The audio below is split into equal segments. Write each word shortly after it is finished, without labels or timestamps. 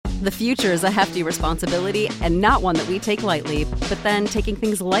The future is a hefty responsibility and not one that we take lightly, but then taking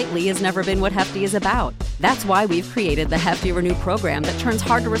things lightly has never been what Hefty is about. That's why we've created the Hefty Renew program that turns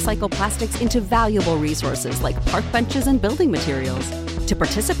hard-to-recycle plastics into valuable resources like park benches and building materials. To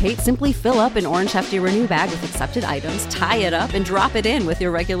participate, simply fill up an orange Hefty Renew bag with accepted items, tie it up, and drop it in with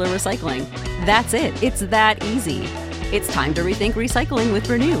your regular recycling. That's it. It's that easy. It's time to rethink recycling with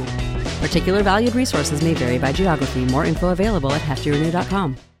Renew. Particular valued resources may vary by geography. More info available at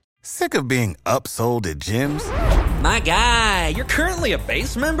heftyrenew.com. Sick of being upsold at gyms? My guy, you're currently a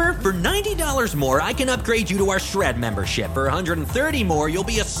base member? For $90 more, I can upgrade you to our Shred membership. For $130 more, you'll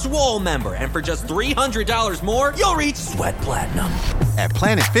be a Swole member. And for just $300 more, you'll reach Sweat Platinum. At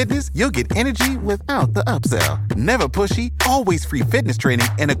Planet Fitness, you'll get energy without the upsell. Never pushy, always free fitness training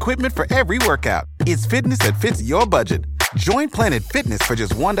and equipment for every workout. It's fitness that fits your budget. Join Planet Fitness for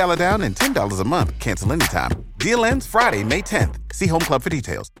just $1 down and $10 a month. Cancel anytime. Deal ends Friday, May 10th. See Home Club for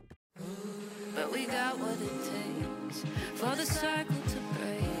details. But we got what it takes for the cycle to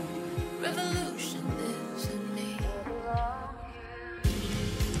break. Revolution lives in me.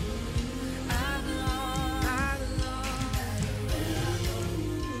 I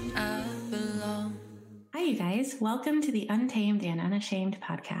belong. Hi, you guys. Welcome to the Untamed and Unashamed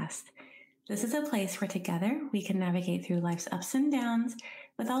podcast. This is a place where together we can navigate through life's ups and downs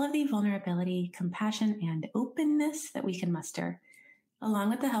with all of the vulnerability, compassion, and openness that we can muster.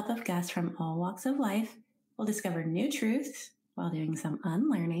 Along with the help of guests from all walks of life, we'll discover new truths while doing some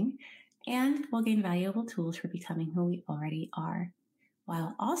unlearning, and we'll gain valuable tools for becoming who we already are,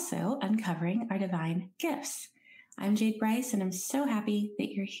 while also uncovering our divine gifts. I'm Jade Bryce, and I'm so happy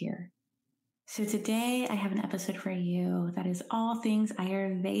that you're here. So today I have an episode for you that is all things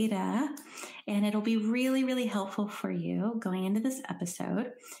Ayurveda, and it'll be really, really helpful for you going into this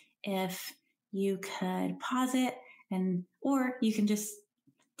episode. If you could pause it or you can just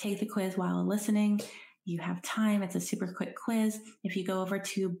take the quiz while listening. You have time. It's a super quick quiz. If you go over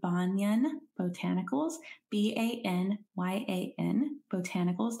to Banyan Botanicals, Banyan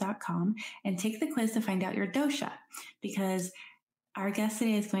Botanicals.com, and take the quiz to find out your dosha, because our guest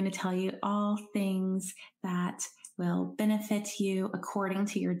today is going to tell you all things that will benefit you according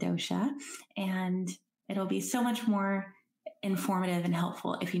to your dosha, and it'll be so much more informative and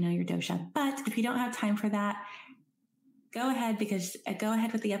helpful if you know your dosha. But if you don't have time for that, go ahead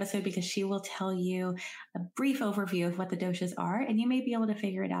with the episode, because she will tell you a brief overview of what the doshas are, and you may be able to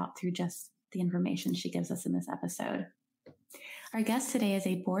figure it out through just the information she gives us in this episode. Our guest today is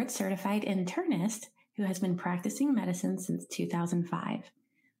a board-certified internist who has been practicing medicine since 2005.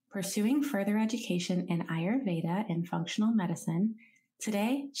 Pursuing further education in Ayurveda and functional medicine,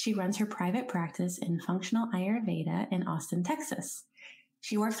 today she runs her private practice in functional Ayurveda in Austin, Texas.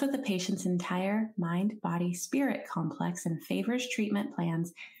 She works with the patient's entire mind, body, spirit complex and favors treatment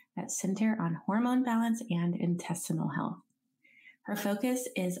plans that center on hormone balance and intestinal health. Her focus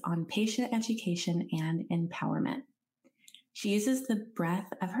is on patient education and empowerment. She uses the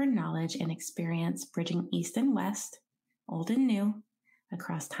breadth of her knowledge and experience bridging East and West, old and new,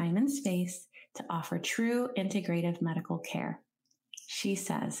 across time and space to offer true integrative medical care. She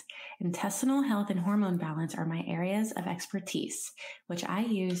says, intestinal health and hormone balance are my areas of expertise, which I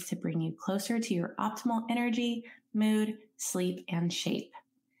use to bring you closer to your optimal energy, mood, sleep, and shape.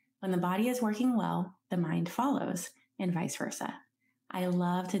 When the body is working well, the mind follows, and vice versa. I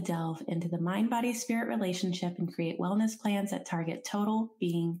love to delve into the mind-body-spirit relationship and create wellness plans that target total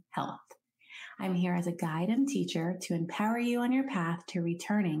being health. I'm here as a guide and teacher to empower you on your path to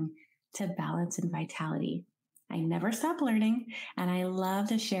returning to balance and vitality. I never stop learning, and I love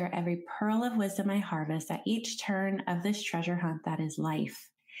to share every pearl of wisdom I harvest at each turn of this treasure hunt that is life.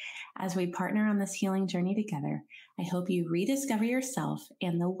 As we partner on this healing journey together, I hope you rediscover yourself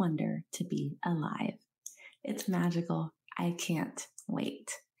and the wonder to be alive. It's magical. I can't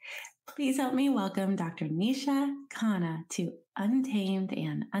wait. Please help me welcome Dr. Nisha Khanna to Untamed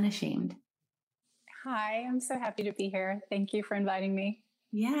and Unashamed. Hi, I'm so happy to be here. Thank you for inviting me.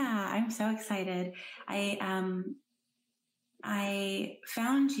 Yeah, I'm so excited. I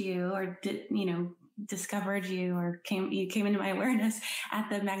found you, or discovered you, or you came into my awareness at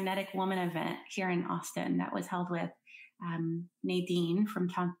the Magnetic Woman event here in Austin that was held with Nadine from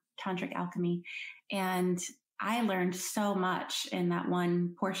Tantric Alchemy, and I learned so much in that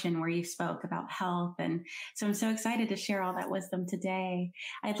one portion where you spoke about health. And so I'm so excited to share all that wisdom today.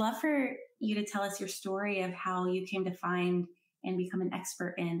 I'd love for you to tell us your story of how you came to find and become an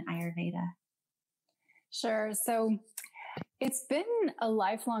expert in Ayurveda. Sure. So it's been a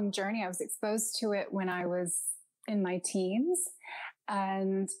lifelong journey. I was exposed to it when I was in my teens,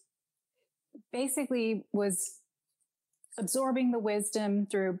 and basically was absorbing the wisdom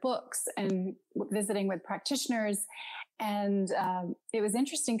through books and visiting with practitioners. And it was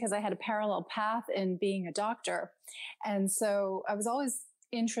interesting because I had a parallel path in being a doctor. And so I was always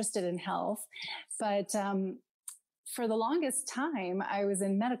interested in health. But for the longest time, I was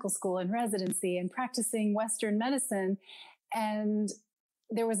in medical school and residency and practicing Western medicine. And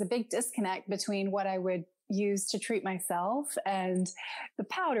there was a big disconnect between what I would use to treat myself and the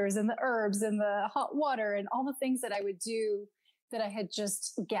powders and the herbs and the hot water and all the things that I would do that I had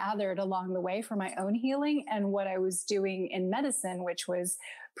just gathered along the way for my own healing, and what I was doing in medicine, which was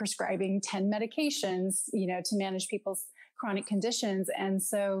prescribing 10 medications, to manage people's chronic conditions. And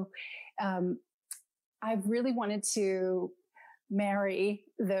so, I really wanted to marry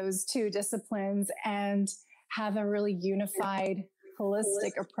those two disciplines and have a really unified,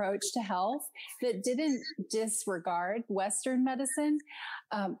 holistic approach to health that didn't disregard Western medicine,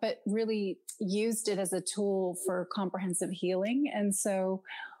 but really used it as a tool for comprehensive healing. And so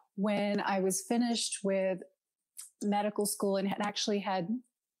when I was finished with medical school and had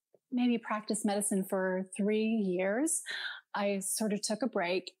maybe practiced medicine for 3 years, I sort of took a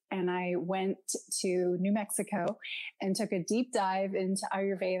break and I went to New Mexico and took a deep dive into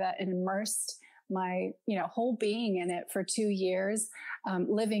Ayurveda and immersed my, whole being in it for 2 years,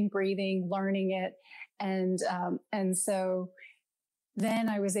 living, breathing, learning it. And so then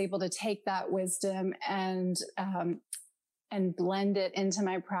I was able to take that wisdom and blend it into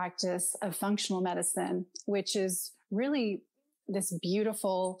my practice of functional medicine, which is really this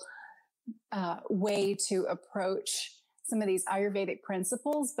beautiful, way to approach some of these Ayurvedic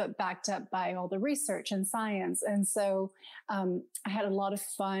principles, but backed up by all the research and science. And so, I had a lot of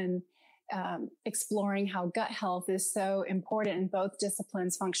fun exploring how gut health is so important in both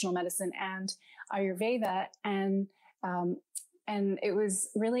disciplines, functional medicine and Ayurveda. And it was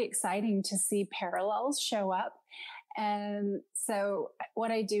really exciting to see parallels show up. And so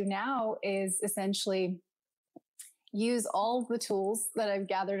what I do now is essentially use all the tools that I've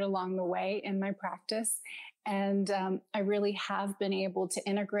gathered along the way in my practice. And I really have been able to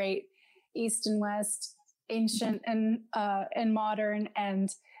integrate East and West, ancient and modern, and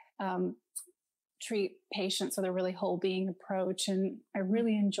treat patients with a really whole being approach. And I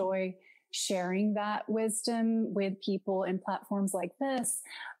really enjoy sharing that wisdom with people in platforms like this,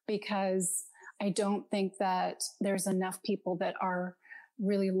 because I don't think that there's enough people that are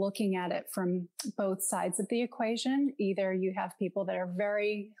really looking at it from both sides of the equation. Either you have people that are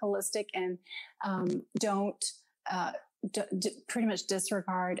very holistic and don't pretty much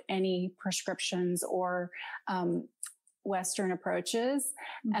disregard any prescriptions or Western approaches,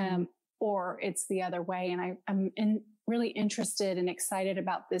 or it's the other way. And I'm really interested and excited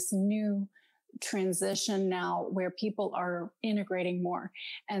about this new transition now where people are integrating more.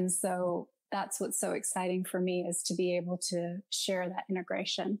 And so that's what's so exciting for me, is to be able to share that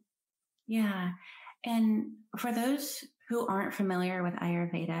integration. Yeah. And for those who aren't familiar with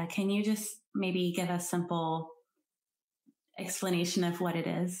Ayurveda, can you just maybe give a simple explanation of what it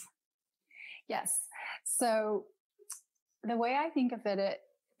is? Yes. So the way I think of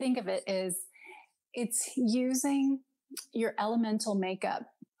it is it's using your elemental makeup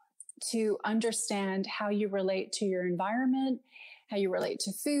to understand how you relate to your environment, how you relate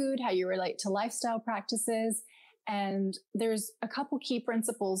to food, how you relate to lifestyle practices. And there's a couple key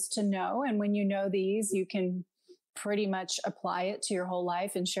principles to know. And when you know these, you can pretty much apply it to your whole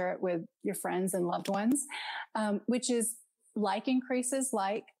life and share it with your friends and loved ones, which is like increases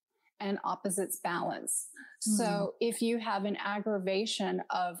like and opposites balance. So if you have an aggravation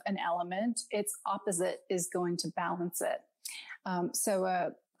of an element, its opposite is going to balance it. So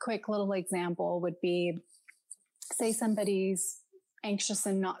a quick little example would be, say somebody's anxious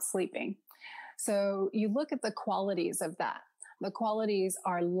and not sleeping. So you look at the qualities of that. The qualities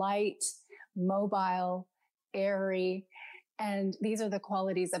are light, mobile, airy, and these are the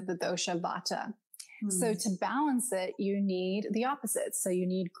qualities of the dosha vata. So to balance it, you need the opposites. So you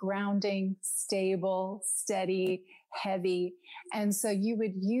need grounding, stable, steady, heavy. And so you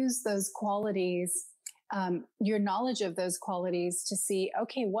would use those qualities, your knowledge of those qualities, to see,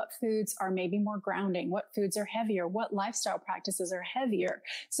 okay, what foods are maybe more grounding? What foods are heavier? What lifestyle practices are heavier?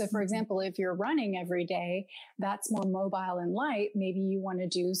 So for example, if you're running every day, that's more mobile and light. Maybe you want to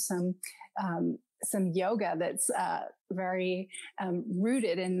do some yoga that's very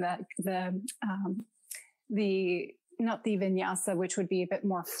rooted in the not the vinyasa, which would be a bit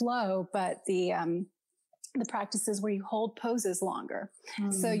more flow, but the practices where you hold poses longer.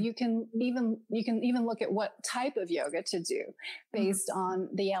 So you can even look at what type of yoga to do based on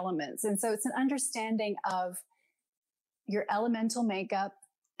the elements. And so it's an understanding of your elemental makeup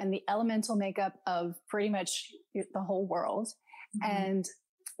and the elemental makeup of pretty much the whole world. And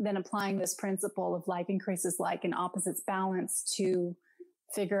then applying this principle of like increases like and opposites balance to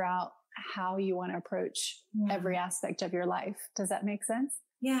figure out how you want to approach every aspect of your life. Does that make sense?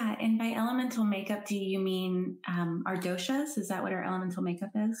 Yeah. And by elemental makeup, do you mean our doshas? Is that what our elemental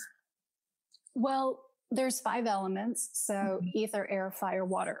makeup is? Well, there's 5 elements. So ether, air, fire,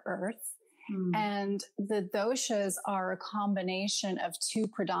 water, earth. And the doshas are a combination of 2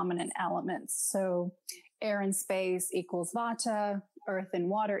 predominant elements. So air and space equals vata, earth and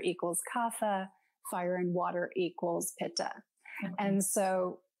water equals kapha, fire and water equals pitta. And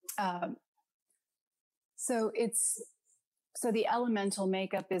so the elemental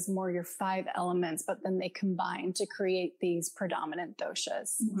makeup is more your 5 elements, but then they combine to create these predominant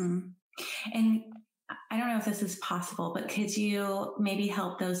doshas. And I don't know if this is possible, but could you maybe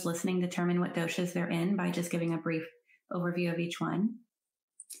help those listening determine what doshas they're in by just giving a brief overview of each one?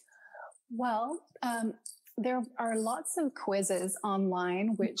 Well, there are lots of quizzes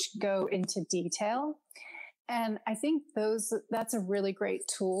online which go into detail. And I think that's a really great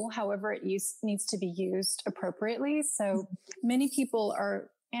tool. However, it needs to be used appropriately. So many people are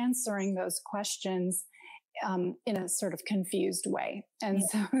answering those questions in a sort of confused way. And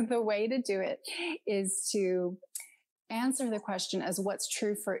so the way to do it is to answer the questions as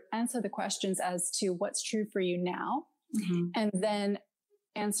to what's true for you now. And then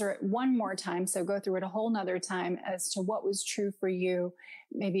answer it one more time. So go through it a whole nother time as to what was true for you,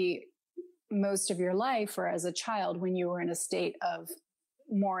 maybe most of your life or as a child when you were in a state of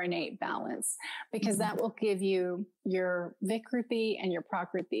more innate balance, because that will give you your Vikruti and your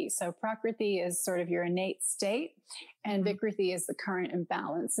Prakriti. So Prakriti is sort of your innate state and Vikruti is the current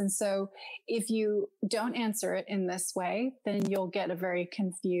imbalance. And so if you don't answer it in this way, then you'll get a very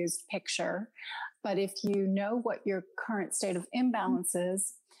confused picture. But if you know what your current state of imbalance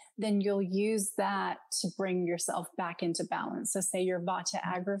is, then you'll use that to bring yourself back into balance. So say you're vata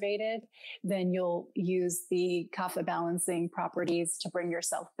aggravated, then you'll use the kapha balancing properties to bring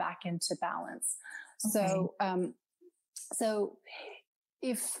yourself back into balance. Okay. So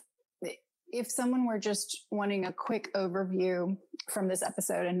if someone were just wanting a quick overview from this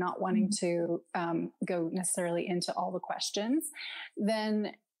episode and not wanting to go necessarily into all the questions,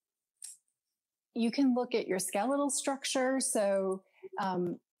 then you can look at your skeletal structure. So,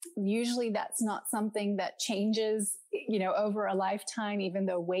 usually that's not something that changes, over a lifetime, even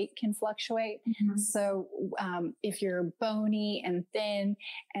though weight can fluctuate. So, if you're bony and thin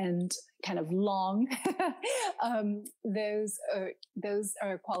and kind of long, those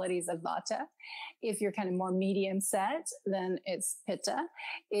are qualities of vata. If you're kind of more medium set, then it's pitta.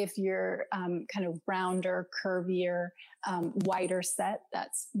 If you're, kind of rounder, curvier, wider set,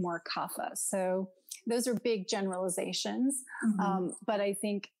 that's more kapha. So those are big generalizations. But I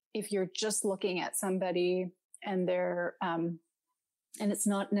think if you're just looking at somebody and they're, and it's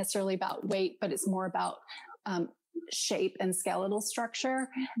not necessarily about weight, but it's more about, shape and skeletal structure,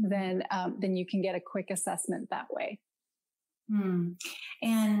 then you can get a quick assessment that way.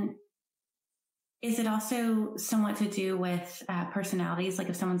 And is it also somewhat to do with personalities? Like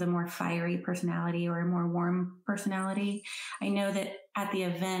if someone's a more fiery personality or a more warm personality? I know that at the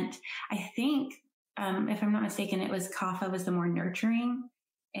event, I think, if I'm not mistaken, it was kapha was the more nurturing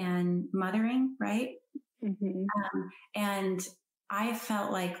and mothering, right? And I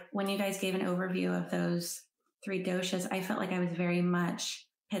felt like when you guys gave an overview of those 3 doshas, I felt like I was very much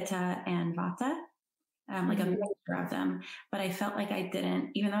pitta and vata, like a mixture of them. But I felt like I didn't,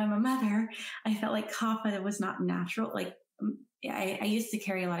 even though I'm a mother, I felt like kapha was not natural. Like I used to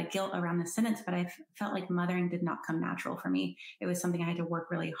carry a lot of guilt around the sentence, but I felt like mothering did not come natural for me. It was something I had to work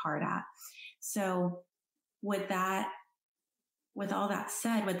really hard at. So with all that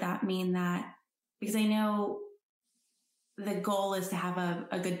said, would that mean that, because I know the goal is to have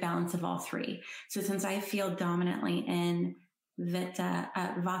a good balance of all 3. So since I feel dominantly in vata,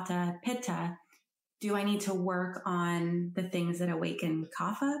 pitta, do I need to work on the things that awaken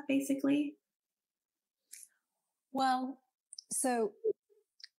kapha, basically? Well, so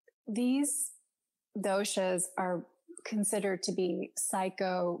these doshas are considered to be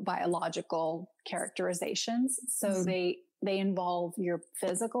psychobiological characterizations. So they involve your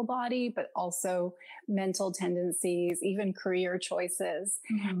physical body, but also mental tendencies, even career choices.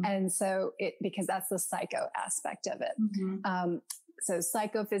 And so because that's the psycho aspect of it. So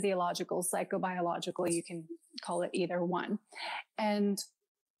psychophysiological, psychobiological, you can call it either one. And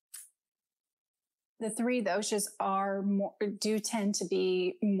the 3 doshas do tend to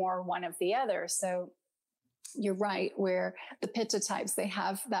be more one of the other. So you're right, where the Pitta types, they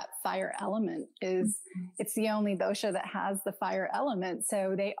have that fire element it's the only dosha that has the fire element.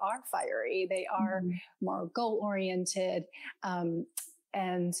 So they are fiery. They are more goal oriented.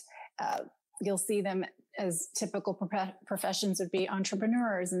 And you'll see them as typical professions would be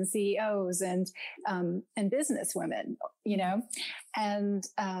entrepreneurs and CEOs and business women, and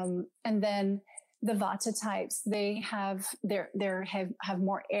then the Vata types, they have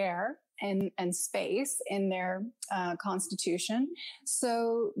more air and space in their constitution,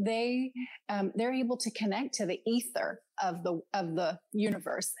 so they're able to connect to the ether of the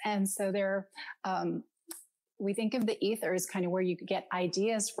universe, and so they're we think of the ether as kind of where you could get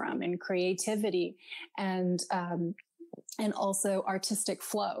ideas from and creativity and also artistic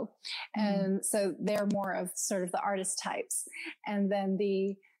flow. And so they're more of sort of the artist types. And then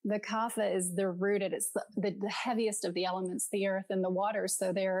the Kapha is they're rooted. It's the heaviest of the elements, the earth and the water.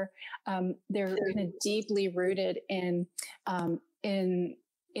 So they're kind of deeply rooted in the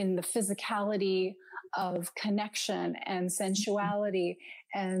physicality of connection and sensuality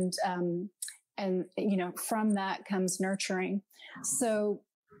and from that comes nurturing. So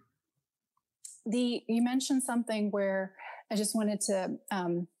you mentioned something where I just wanted to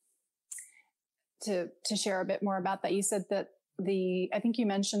share a bit more about that. You said that I think you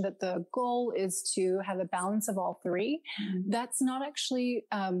mentioned that the goal is to have a balance of all three. Mm-hmm. That's not actually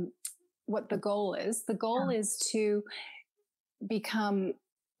what the goal is. The goal is to become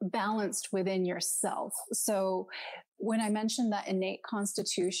balanced within yourself. So when I mentioned that innate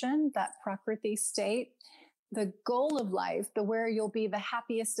constitution, that prakriti state, the goal of life, where you'll be the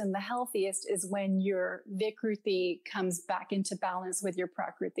happiest and the healthiest is when your vikruti comes back into balance with your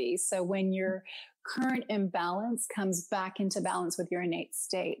prakriti. So when your current imbalance comes back into balance with your innate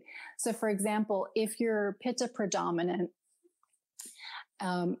state. So for example, if you're pitta predominant,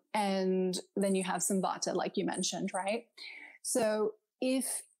 and then you have some vata, like you mentioned, right? So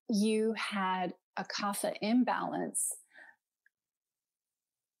if you had a kapha imbalance,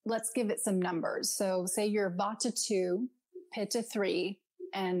 let's give it some numbers. So say you're vata 2, pitta 3,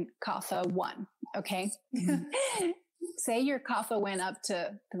 and kapha 1. Okay. Mm-hmm. Say your kapha went up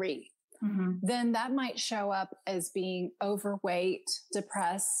to 3. Mm-hmm. Then that might show up as being overweight,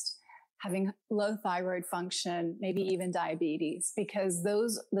 depressed, having low thyroid function, maybe even diabetes, because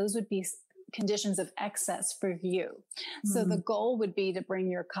those would be conditions of excess for you. Mm-hmm. So the goal would be to bring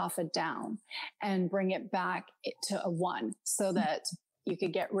your kapha down and bring it back to a 1 so that you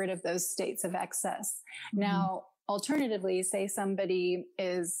could get rid of those states of excess. Mm-hmm. Now, alternatively, say somebody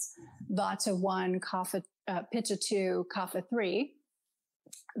is vata 1, kapha, pitta 2, kapha 3,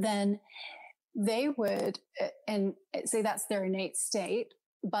 then they would, and say that's their innate state,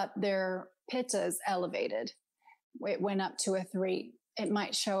 but their pitta is elevated. It went up to a 3. It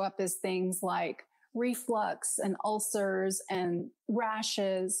might show up as things like reflux and ulcers and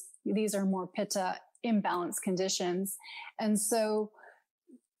rashes. These are more pitta imbalance conditions. And so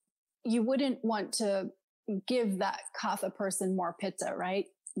you wouldn't want to give that kapha person more pitta, right?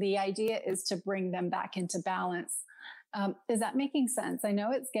 The idea is to bring them back into balance. Is that making sense? I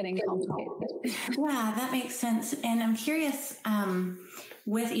know it's getting complicated. Yeah, that makes sense. And I'm curious,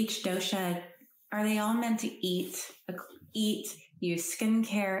 with each dosha, are they all meant to eat, use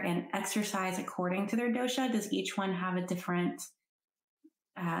skincare and exercise according to their dosha? Does each one have a different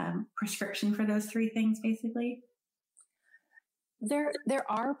prescription for those 3 things, basically? There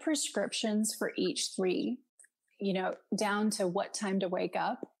are prescriptions for each 3, down to what time to wake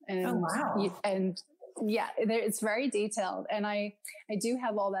up. And, oh, wow. Yeah, it's very detailed. And I do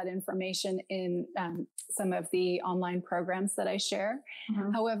have all that information in some of the online programs that I share.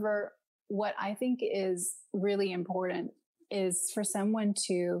 Mm-hmm. However, what I think is really important is for someone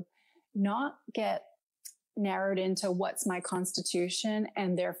to not get narrowed into what's my constitution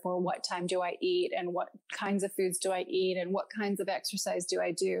and therefore what time do I eat and what kinds of foods do I eat and what kinds of exercise do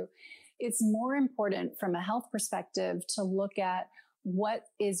I do. It's more important from a health perspective to look at what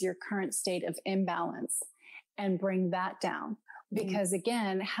is your current state of imbalance and bring that down. Because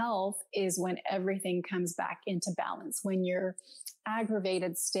again, health is when everything comes back into balance, when your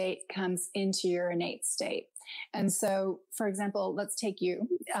aggravated state comes into your innate state. And so, for example, let's take you.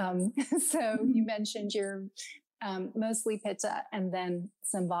 So you mentioned you're mostly pitta and then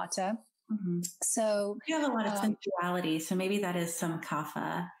some vata. Mm-hmm. So you have a lot of sensuality. So maybe that is some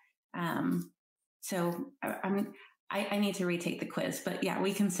kapha. I need to retake the quiz, but yeah,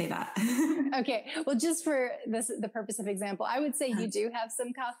 we can say that. Okay. Well, just for the purpose of example, I would say you do have some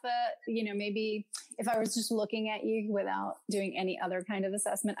kapha. Maybe if I was just looking at you without doing any other kind of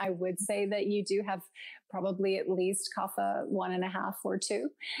assessment, I would say that you do have probably at least kapha 1.5 or 2,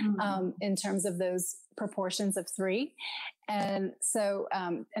 in terms of those proportions of 3. And so,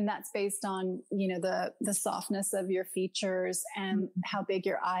 and that's based on, the softness of your features and how big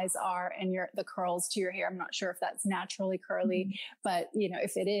your eyes are and the curls to your hair. I'm not sure if that's naturally curly, but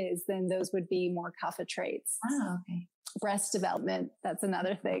if it is, then those would be more kapha traits. Oh, okay. Breast development, that's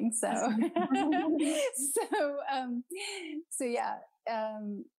another thing. So, yeah.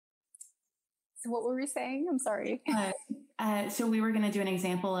 So what were we saying? I'm sorry. So we were going to do an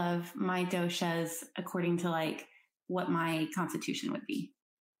example of my doshas according to like what my constitution would be.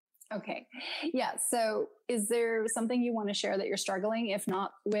 Okay. Yeah. So is there something you want to share that you're struggling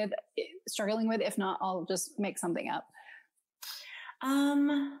with? If not, I'll just make something up.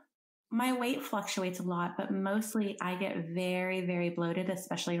 My weight fluctuates a lot, but mostly I get very, very bloated,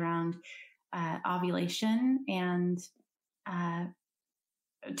 especially around ovulation, and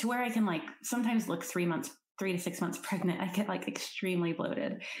to where I can like sometimes look 3 to 6 months pregnant. I get like extremely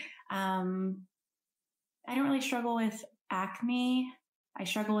bloated. I don't really struggle with acne. I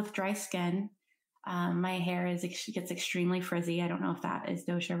struggle with dry skin. My hair gets extremely frizzy. I don't know if that is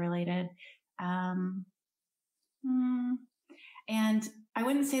dosha related. And I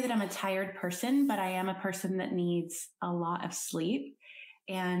wouldn't say that I'm a tired person, but I am a person that needs a lot of sleep.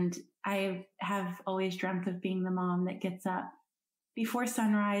 And I have always dreamt of being the mom that gets up before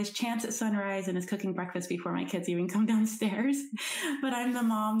sunrise, chants at sunrise, and is cooking breakfast before my kids even come downstairs. But I'm the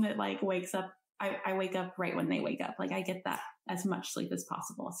mom that like wakes up. I wake up right when they wake up. Like I get that as much sleep as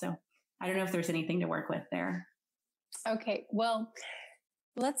possible. So I don't know if there's anything to work with there. Okay. Well,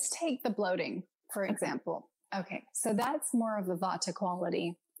 let's take the bloating, for example. Okay. So that's more of the vata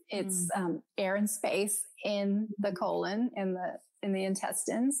quality. It's air and space in the colon, in the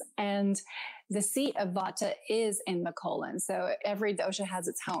intestines, and the seat of vata is in the colon. So every dosha has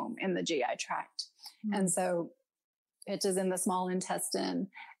its home in the GI tract. And so Pitta is in the small intestine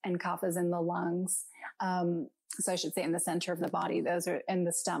and kapha is in the lungs. So I should say in the center of the body, those are in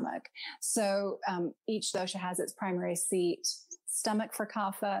the stomach. So each dosha has its primary seat: stomach for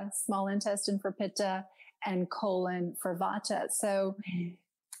kapha, small intestine for pitta, and colon for vata. So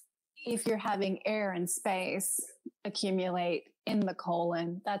if you're having air and space accumulate in the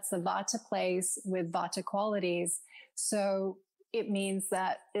colon, that's the vata place with vata qualities. So it means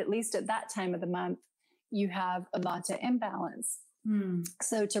that at least at that time of the month, you have a vata imbalance.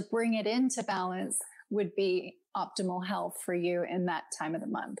 So to bring it into balance would be optimal health for you in that time of the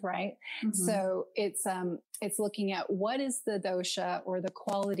month, right? So it's looking at what is the dosha or the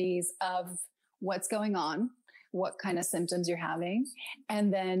qualities of what's going on, what kind of symptoms you're having,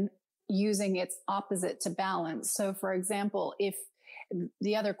 and then using its opposite to balance. So for example, if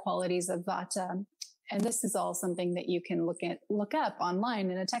the other qualities of vata, and this is all something that you can look up online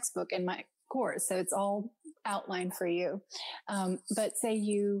in a textbook in my course. So it's all outlined for you. But say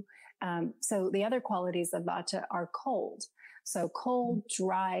so the other qualities of vata are cold. So cold,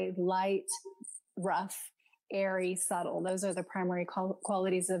 dry, light, rough, airy, subtle. Those are the primary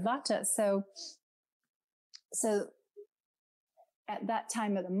qualities of vata. So at that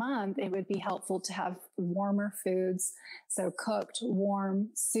time of the month, it would be helpful to have warmer foods. So cooked, warm,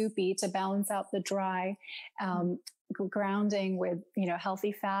 soupy to balance out the dry, grounding with,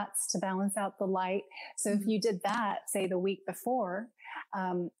 healthy fats to balance out the light. So if you did that, say the week before,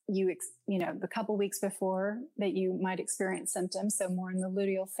 the couple weeks before that you might experience symptoms, so more in the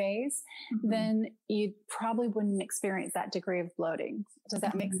luteal phase, then you probably wouldn't experience that degree of bloating. Does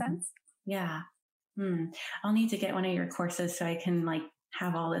that make sense? Yeah. I'll need to get one of your courses so I can like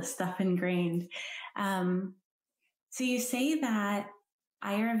have all this stuff ingrained. So you say that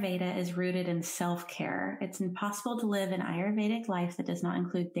Ayurveda is rooted in self-care. It's impossible to live an Ayurvedic life that does not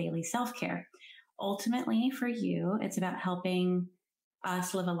include daily self-care. Ultimately, for you, it's about helping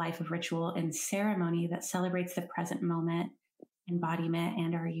us live a life of ritual and ceremony that celebrates the present moment, embodiment,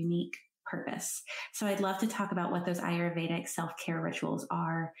 and our unique purpose. So I'd love to talk about what those Ayurvedic self-care rituals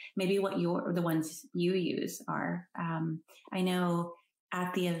are, maybe what the ones you use are. I know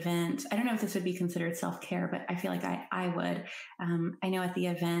at the event, I don't know if this would be considered self-care, but I feel like I would. I know at the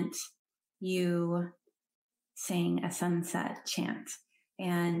event you sang a sunset chant,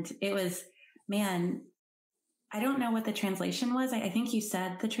 and it was, man, I don't know what the translation was. I think you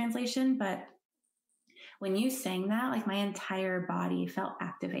said the translation, but when you sang that, like my entire body felt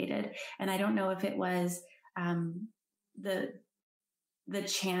activated. And I don't know if it was the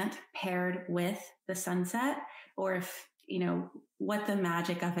chant paired with the sunset, or if, what the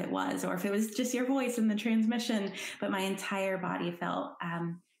magic of it was, or if it was just your voice in the transmission, but my entire body felt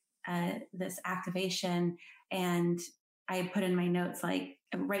this activation. And I put in my notes, like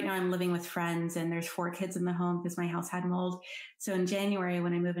right now I'm living with friends and there's 4 kids in the home because my house had mold. So in January,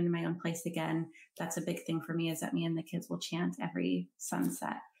 when I move into my own place again, that's a big thing for me, is that me and the kids will chant every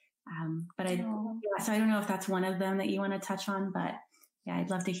sunset. So I don't know if that's one of them that you want to touch on, but yeah, I'd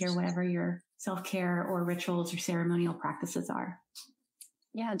love to hear whatever your self-care or rituals or ceremonial practices are.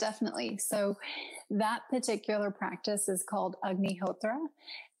 Yeah, definitely. So that particular practice is called Agnihotra,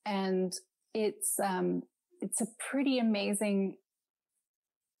 and it's a pretty amazing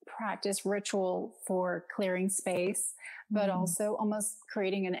practice ritual for clearing space, but also almost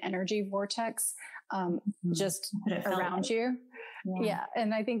creating an energy vortex just around you. Yeah.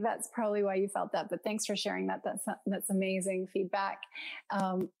 And I think that's probably why you felt that, but thanks for sharing that. That's amazing feedback.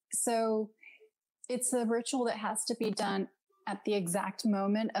 So it's a ritual that has to be done at the exact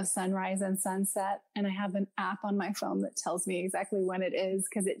moment of sunrise and sunset. And I have an app on my phone that tells me exactly when it is,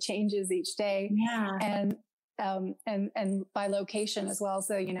 because it changes each day. Yeah. And by location as well.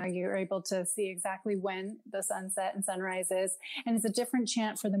 So, you're able to see exactly when the sunset and sunrise is. And it's a different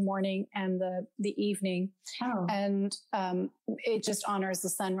chant for the morning and the evening. Oh. And it just honors the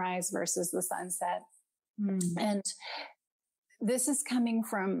sunrise versus the sunset. And this is coming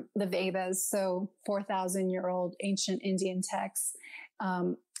from the Vedas, so 4,000-year-old ancient Indian texts,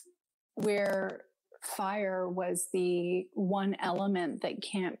 where fire was the one element that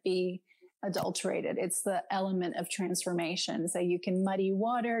can't be adulterated. It's the element of transformation. So you can muddy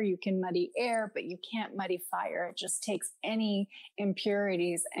water, you can muddy air, but you can't muddy fire. It just takes any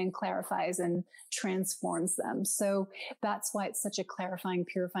impurities and clarifies and transforms them. So that's why it's such a clarifying,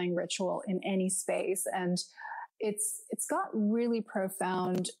 purifying ritual in any space. And it's got really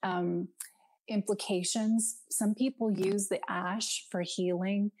profound implications. Some people use the ash for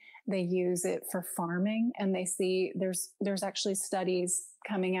healing. They use it for farming, and they see there's actually studies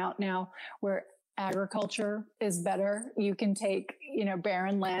coming out now where agriculture is better. You can take,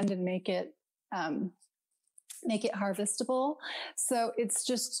 barren land and make it harvestable. So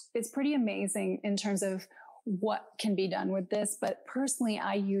it's pretty amazing in terms of what can be done with this. But personally,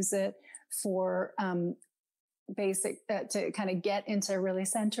 I use it for, to kind of get into a really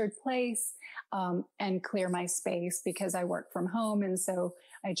centered place, and clear my space, because I work from home. And so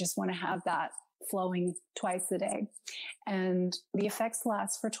I just want to have that flowing twice a day. And the effects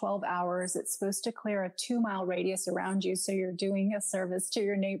last for 12 hours. It's supposed to clear a 2-mile radius around you. So you're doing a service to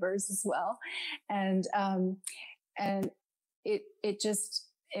your neighbors as well. And it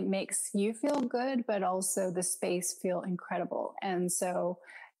makes you feel good, but also the space feel incredible. And so,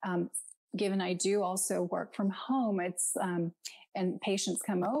 given I do also work from home, it's, and patients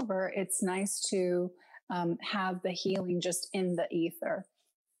come over, it's nice to, have the healing just in the ether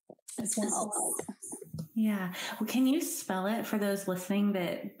as well. Yeah. Well, can you spell it for those listening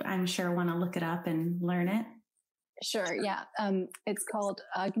that I'm sure want to look it up and learn it? Sure. Yeah. It's called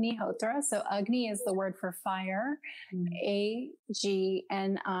Agnihotra. So Agni is the word for fire. Agni,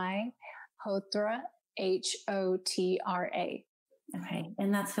 Hotra, Hotra. Okay.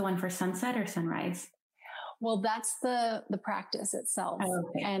 And that's the one for sunset or sunrise? Well, that's the practice itself. Oh,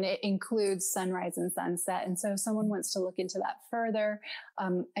 okay. And it includes sunrise and sunset. And so if someone wants to look into that further,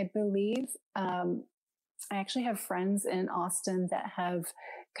 I believe, I actually have friends in Austin that have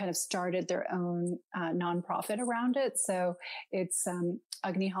kind of started their own nonprofit around it. So it's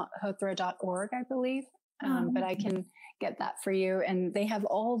agnihotra.org, I believe. But I can get that for you. And they have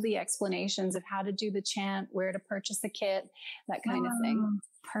all the explanations of how to do the chant, where to purchase the kit, that kind of thing.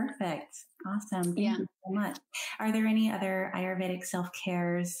 Perfect. Awesome. Thank you so much. Are there any other Ayurvedic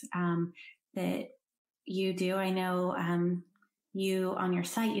self-cares that you do? I know you on your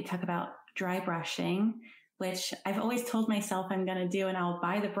site, you talk about dry brushing, which I've always told myself I'm going to do, and I'll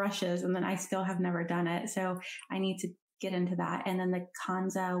buy the brushes, and then I still have never done it. So I need to get into that. And then the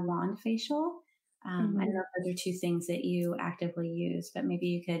Kanza wand facial. I don't know if those are 2 things that you actively use, but maybe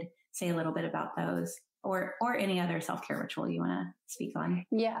you could say a little bit about those, or any other self-care ritual you want to speak on.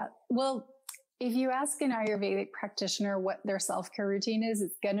 Yeah. Well, if you ask an Ayurvedic practitioner what their self-care routine is,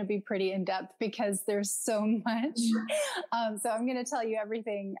 it's going to be pretty in-depth because there's so much. So I'm going to tell you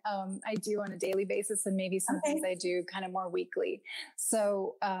everything I do on a daily basis, and maybe some things I do kind of more weekly.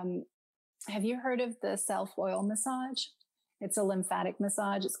 So have you heard of the self-oil massage? It's a lymphatic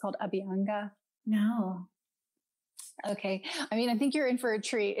massage. It's called Abhyanga. No. Okay. I mean, I think you're in for a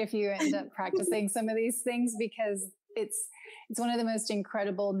treat if you end up practicing some of these things, because it's one of the most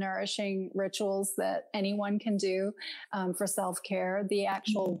incredible, nourishing rituals that anyone can do for self-care. The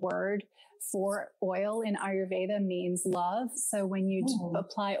actual word for oil in Ayurveda means love. So when you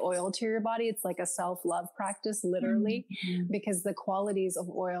apply oil to your body, it's like a self-love practice, literally, because the qualities of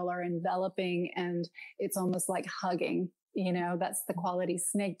oil are enveloping and it's almost like hugging, that's the quality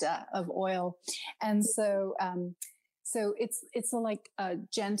snigdha of oil. And so, so it's like a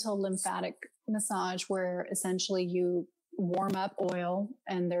gentle lymphatic massage where essentially you warm up oil,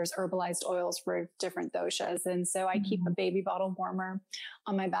 and there's herbalized oils for different doshas. And so I keep a baby bottle warmer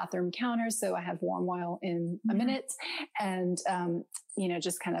on my bathroom counter. So I have warm oil in a minute, and,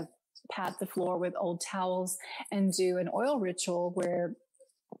 just kind of pat the floor with old towels and do an oil ritual where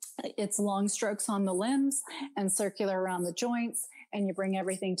it's long strokes on the limbs and circular around the joints, and you bring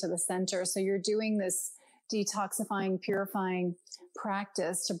everything to the center. So you're doing this detoxifying, purifying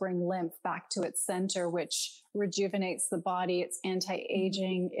practice to bring lymph back to its center, which rejuvenates the body. It's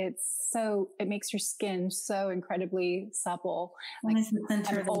anti-aging. It makes your skin so incredibly supple. Like, is the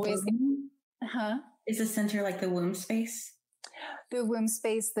center always, is the center like the womb space? The womb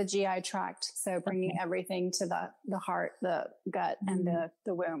space, the GI tract. So bringing everything to the heart, the gut, and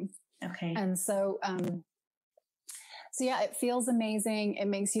the womb. Okay. And so, so yeah, it feels amazing. It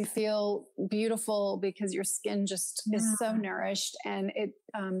makes you feel beautiful because your skin just is so nourished, and it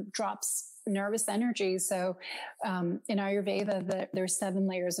drops nervous energy. So in Ayurveda, there's 7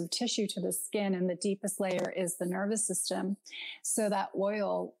 layers of tissue to the skin, and the deepest layer is the nervous system. So that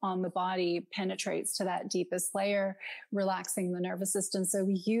oil on the body penetrates to that deepest layer, relaxing the nervous system. So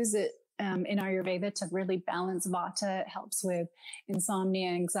we use it in Ayurveda to really balance vata. It helps with insomnia,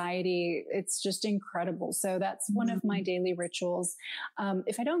 anxiety. It's just incredible. So that's one of my daily rituals.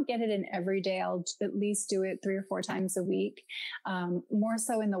 If I don't get it in every day, I'll at least do it 3 or 4 times a week, more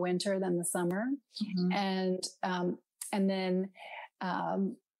so in the winter than the summer. And then,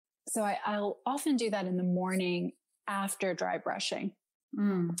 so I'll often do that in the morning after dry brushing.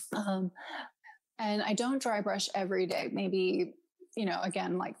 And I don't dry brush every day, maybe,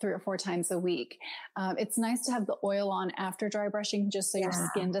 again, like 3 or 4 times a week. It's nice to have the oil on after dry brushing, just so your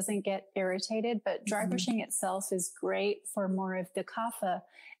skin doesn't get irritated. But dry brushing itself is great for more of the kapha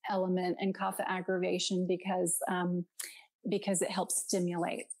element and kapha aggravation because it helps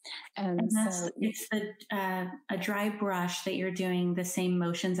stimulate. And so it's a dry brush that you're doing the same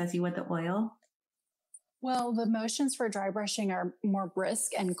motions as you would the oil. Well, the motions for dry brushing are more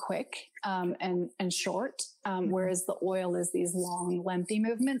brisk and quick, and short, whereas the oil is these long, lengthy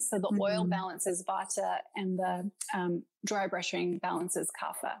movements. So the oil balances vata, and the dry brushing balances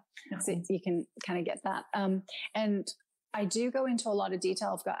kapha. So you can kind of get that. And I do go into a lot of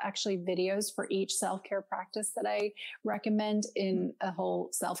detail. I've got actually videos for each self-care practice that I recommend in a whole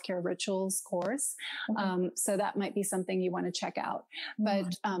self-care rituals course. So that might be something you want to check out,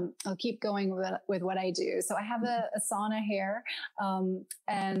 but I'll keep going with what I do. So I have a sauna here.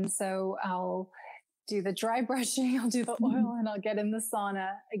 And so I'll do the dry brushing, I'll do the oil, and I'll get in the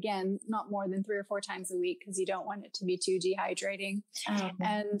sauna. Again, not more than 3 or 4 times a week, because you don't want it to be too dehydrating.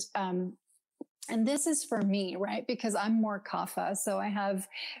 And this is for me, right? Because I'm more kapha. So I have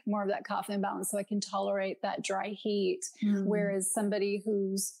more of that kapha imbalance. So I can tolerate that dry heat. Whereas somebody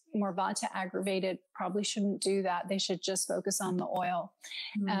who's more vata aggravated probably shouldn't do that. They should just focus on the oil.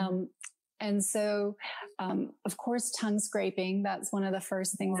 And so, of course, tongue scraping, that's one of the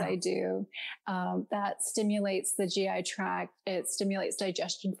first things I do. That stimulates the GI tract. It stimulates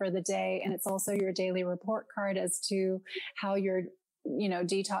digestion for the day. And it's also your daily report card as to how you're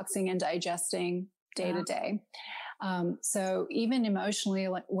detoxing and digesting day to day. So even emotionally,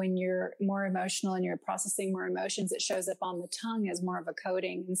 like when you're more emotional and you're processing more emotions, it shows up on the tongue as more of a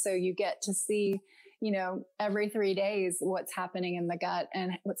coating. And so you get to see, every 3 days, what's happening in the gut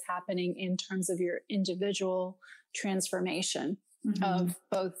and what's happening in terms of your individual transformation of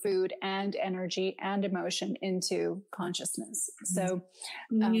both food and energy and emotion into consciousness. So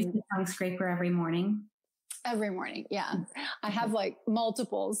you use the tongue scraper every morning. Every morning. Yeah. I have like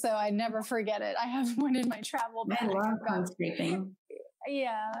multiple, so I never forget it. I have one in my travel bag. I love tongue scraping.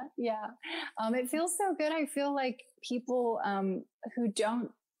 Yeah. Yeah. It feels so good. I feel like people,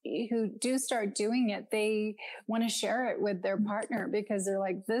 who do start doing it, they want to share it with their partner because they're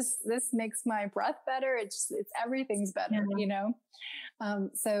like, this makes my breath better. It's everything's better,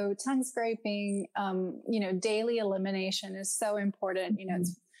 So tongue scraping, daily elimination is so important.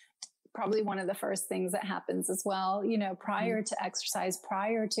 It's probably one of the first things that happens as well, prior to exercise,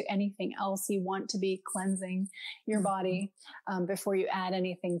 prior to anything else. You want to be cleansing your body before you add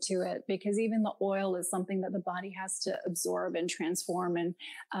anything to it, because even the oil is something that the body has to absorb and transform.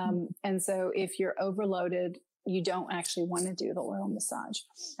 And so if you're overloaded, you don't actually want to do the oil massage.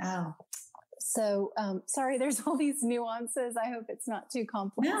 So, sorry, there's all these nuances. I hope it's not too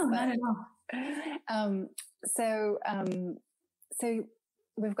complex. No, not at all. So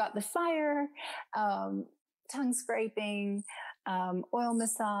we've got the fire, tongue scraping, oil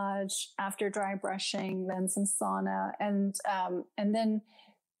massage after dry brushing, then some sauna, and then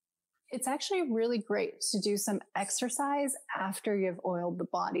it's actually really great to do some exercise after you've oiled the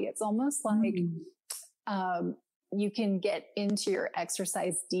body. It's almost like you can get into your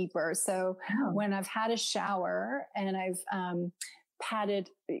exercise deeper. So when I've had a shower and I've patted,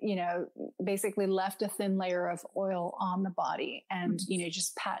 basically left a thin layer of oil on the body and,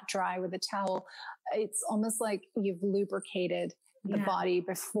 just pat dry with a towel, it's almost like you've lubricated the body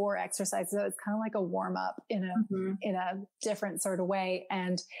before exercise. So it's kind of like a warm up in a different sort of way.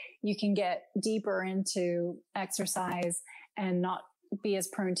 And you can get deeper into exercise and not be as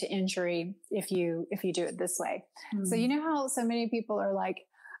prone to injury if you do it this way. So you know how so many people are like,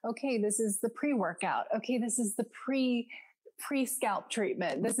 okay, this is the pre-workout. Okay, this is the pre-scalp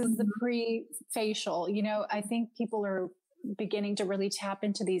treatment. This is the pre-facial. I think people are beginning to really tap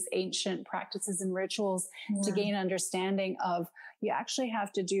into these ancient practices and rituals to gain understanding of you actually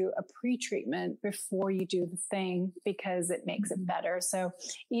have to do a pre-treatment before you do the thing because it makes it better. So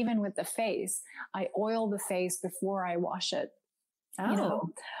even with the face, I oil the face before I wash it.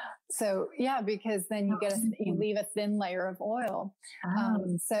 So because then you leave a thin layer of oil. I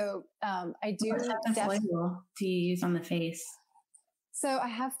do. What type of oil do you use on the face? So I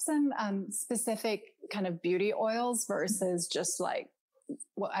have some `specific kind of beauty oils versus just like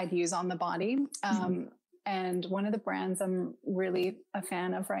what I'd use on the body. And one of the brands I'm really a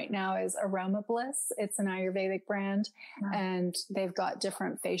fan of right now is Aroma Bliss. It's an Ayurvedic brand, and they've got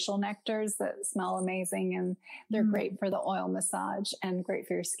different facial nectars that smell amazing, and they're great for the oil massage and great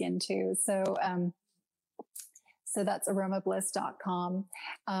for your skin too. So, so that's aromabliss.com.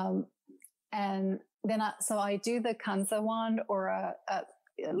 And then I do the Kansa wand or at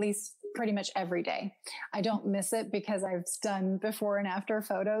least pretty much every day. I don't miss it because I've done before and after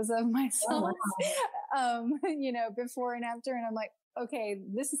photos of myself, before and after. And I'm like, okay,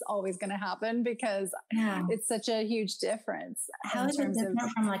 this is always going to happen because it's such a huge difference. How is it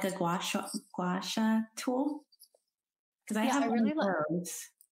different from like a gua sha tool? Because I really like,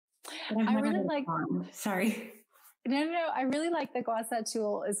 sorry. No. I really like the gua sha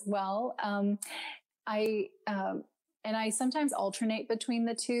tool as well. And I sometimes alternate between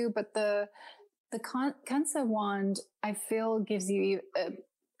the two, but the Kansa wand, I feel gives you,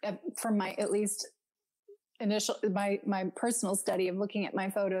 from my, at least initial, my personal study of looking at my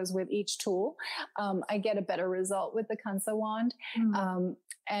photos with each tool, I get a better result with the Kansa wand.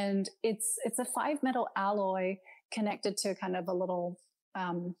 And it's a 5 metal alloy connected to kind of a little,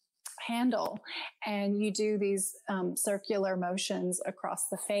 handle, and you do these circular motions across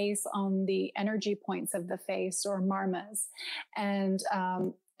the face on the energy points of the face or marmas, and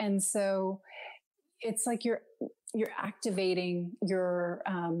so it's like you're activating your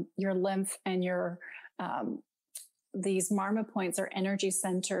lymph and your these marma points are energy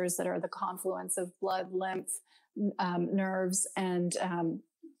centers that are the confluence of blood, lymph, nerves, and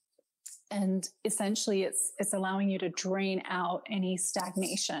essentially it's allowing you to drain out any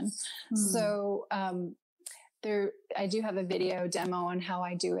stagnation. So, I do have a video demo on how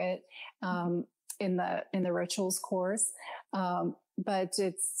I do it, in the rituals course. But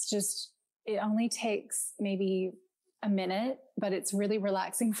it only takes maybe a minute, but it's really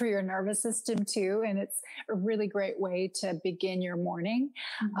relaxing for your nervous system too. And it's a really great way to begin your morning,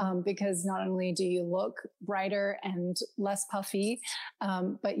 because not only do you look brighter and less puffy,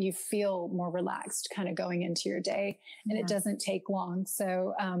 but you feel more relaxed kind of going into your day, and it doesn't take long.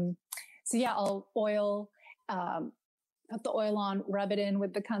 So, I'll oil, put the oil on, rub it in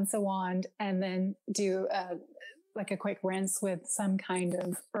with the Kansa wand, and then do like a quick rinse with some kind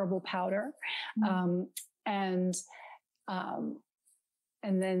of herbal powder.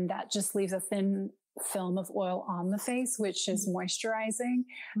 And then that just leaves a thin film of oil on the face, which is moisturizing,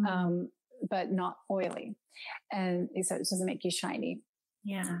 but not oily. And so it doesn't make you shiny.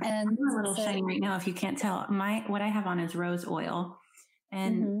 Yeah. And I'm a little shiny right now. If you can't tell, what I have on is rose oil,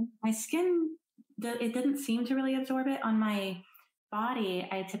 and my skin, it didn't seem to really absorb it. On my body,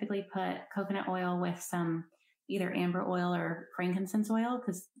 I typically put coconut oil with some either amber oil or frankincense oil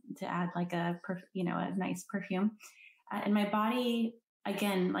to add like a nice perfume. And my body,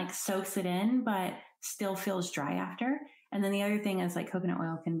 again, like soaks it in, but still feels dry after. And then the other thing is like coconut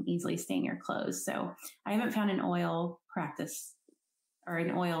oil can easily stain your clothes. So I haven't found an oil practice or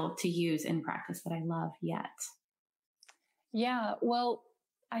an oil to use in practice that I love yet. Yeah. Well,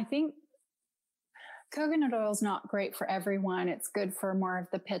 I think Coconut oil is not great for everyone. It's good for more of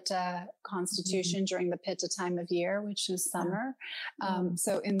the Pitta constitution during the Pitta time of year, which is summer.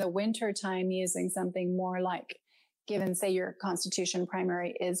 So in the winter time, using something more like, given say your constitution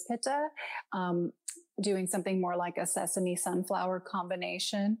primary is Pitta, doing something more like a sesame sunflower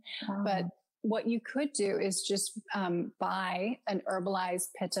combination. But what you could do is just buy an herbalized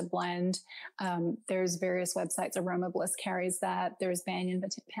Pitta blend. There's various websites. Aroma Bliss carries that. There's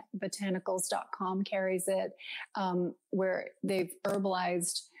BanyanBotanicals.com carries it, where they've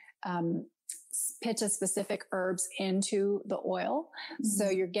herbalized Pitta specific herbs into the oil.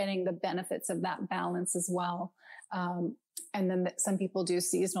 So you're getting the benefits of that balance as well. And then some people do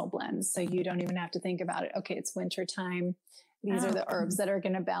seasonal blends. So you don't even have to think about it. Okay, it's winter time. These are the herbs that are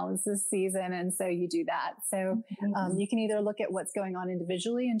going to balance this season. And so you do that. So you can either look at what's going on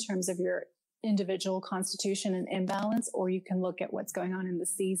individually in terms of your individual constitution and imbalance, or you can look at what's going on in the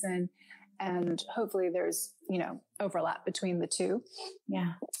season. And hopefully there's, overlap between the two.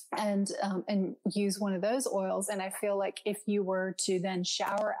 Yeah. And use one of those oils. And I feel like if you were to then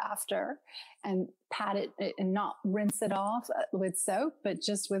shower after and pat it and not rinse it off with soap, but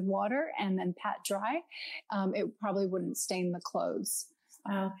just with water and then pat dry, it probably wouldn't stain the clothes.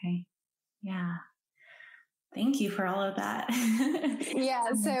 Okay. Yeah. Thank you for all of that.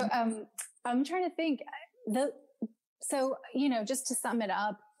 Yeah. So, I'm trying to think just to sum it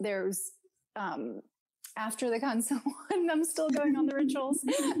up, there's, after the console one, I'm still going on the rituals.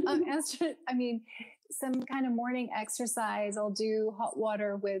 Some kind of morning exercise. I'll do hot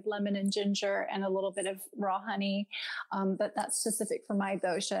water with lemon and ginger and a little bit of raw honey. But that's specific for my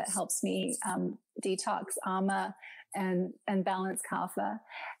dosha. It helps me, detox ama and balance kapha.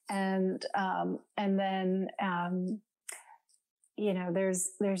 And then,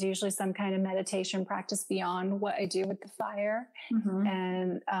 there's usually some kind of meditation practice beyond what I do with the fire.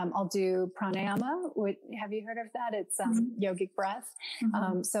 And, I'll do pranayama. Have you heard of that? It's, yogic breath.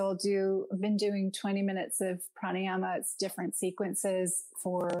 So I've been doing 20 minutes of pranayama. It's different sequences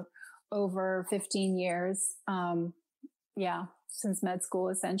for over 15 years. Since med school,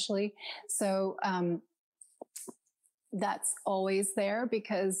 essentially. So, that's always there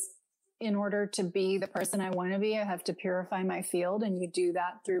because in order to be the person I want to be, I have to purify my field, and you do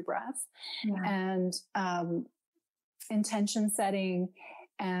that through breath and intention setting.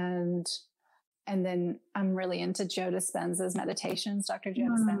 And then I'm really into Joe Dispenza's meditations, Dr. Joe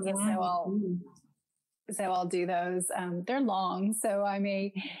Dispenza. So I'll do those. They're long, so I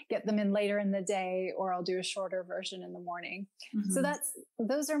may get them in later in the day, or I'll do a shorter version in the morning. So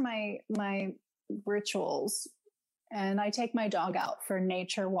those are my rituals. And I take my dog out for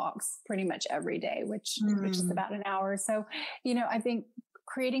nature walks pretty much every day, which is about an hour. So, I think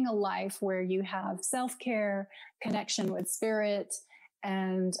creating a life where you have self-care, connection with spirit,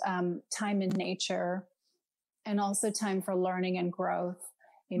 and time in nature, and also time for learning and growth,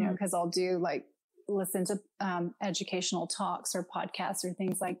 because I'll do listen to educational talks or podcasts or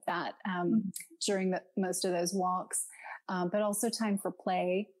things like that during most of those walks, but also time for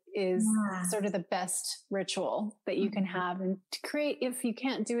play is sort of the best ritual that you can have, and to create, if you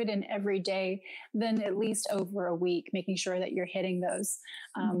can't do it in every day, then at least over a week, making sure that you're hitting those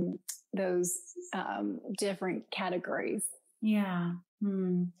different categories. Yeah.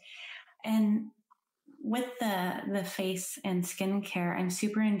 And with the face and skincare, I'm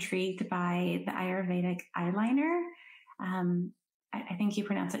super intrigued by the Ayurvedic eyeliner. I think you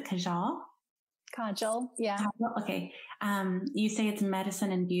pronounce it Kajal. Kajal, yeah. Okay. You say it's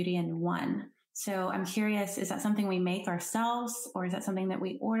medicine and beauty in one. So I'm curious, is that something we make ourselves, or is that something that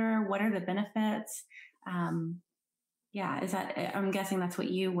we order? What are the benefits? I'm guessing that's what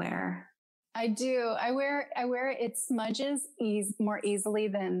you wear. I do. I wear it. It smudges more easily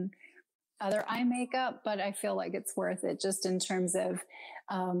than other eye makeup, but I feel like it's worth it just in terms of,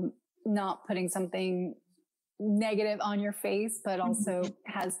 not putting something negative on your face, but also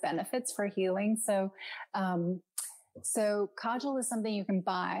has benefits for healing. So Kajal is something you can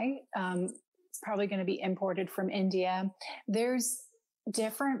buy. It's probably going to be imported from India. There's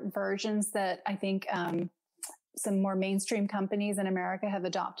different versions that I think, some more mainstream companies in America have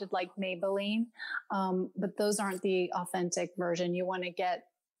adopted, like Maybelline. But those aren't the authentic version. You want to get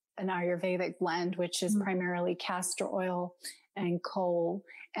an Ayurvedic blend, which is primarily castor oil and kohl.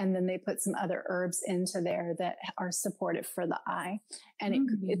 And then they put some other herbs into there that are supportive for the eye. And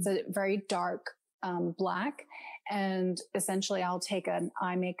it's a very dark, black. And essentially I'll take an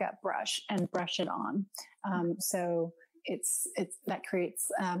eye makeup brush and brush it on. So it's that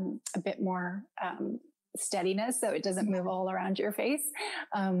creates, a bit more, steadiness, so it doesn't move all around your face.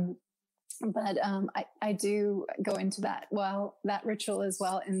 But I do go into that ritual as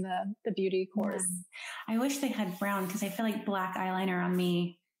well in the beauty course. Yeah. I wish they had brown, because I feel like black eyeliner on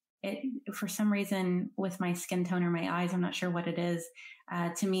me, it, for some reason with my skin tone or my eyes, I'm not sure what it is.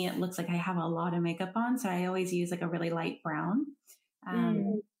 To me, it looks like I have a lot of makeup on. So I always use like a really light brown.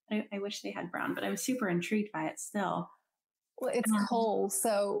 I wish they had brown, but I'm super intrigued by it still. Well, it's kohl.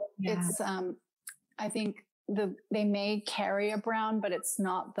 So it's, I think they may carry a brown, but it's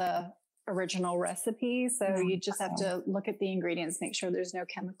not the original recipe. So you just have to look at the ingredients, make sure there's no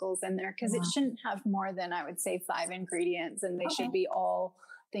chemicals in there, because it shouldn't have more than, I would say, 5 ingredients, and they should be all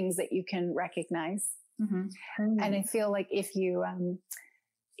things that you can recognize. And I feel like if you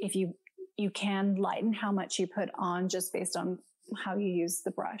can lighten how much you put on just based on how you use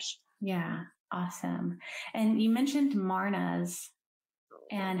the brush. Yeah. Awesome. And you mentioned Marnas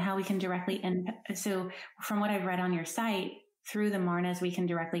and how we can directly so from what I've read on your site, through the Marnas, we can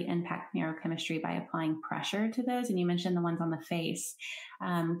directly impact neurochemistry by applying pressure to those. And you mentioned the ones on the face.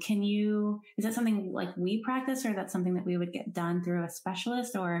 Is that something like we practice, or that's something that we would get done through a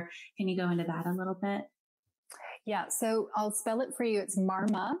specialist, or can you go into that a little bit? Yeah. So I'll spell it for you. It's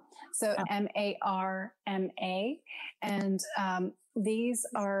Marma. So MARMA. And, these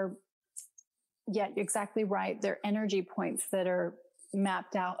are, you're exactly right. They're energy points that are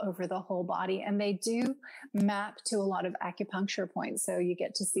mapped out over the whole body, and they do map to a lot of acupuncture points. So you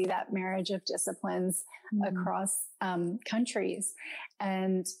get to see that marriage of disciplines across countries.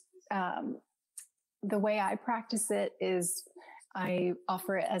 And the way I practice it is I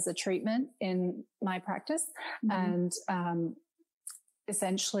offer it as a treatment in my practice. And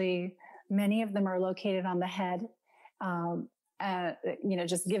essentially many of them are located on the head.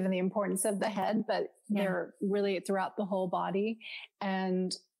 Just given the importance of the head, but they're really throughout the whole body.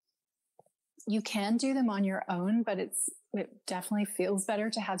 And you can do them on your own, but it definitely feels better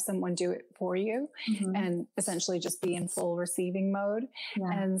to have someone do it for you and essentially just be in full receiving mode.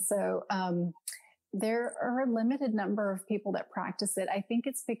 And so, there are a limited number of people that practice it. I think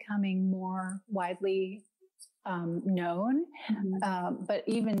it's becoming more widely, known. But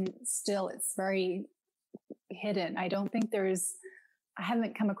even still, it's very hidden. I don't think I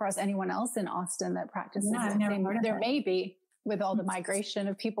haven't come across anyone else in Austin that practices it. There may be, with all the migration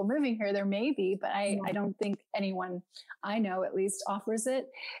of people moving here, there may be, but I don't think anyone I know at least offers it.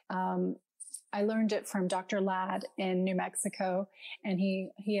 I learned it from Dr. Ladd in New Mexico, and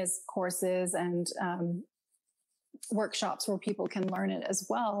he has courses and workshops where people can learn it as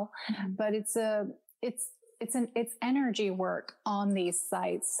well. But it's energy work on these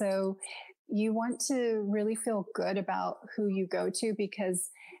sites. So you want to really feel good about who you go to, because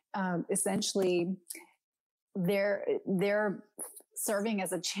essentially they're serving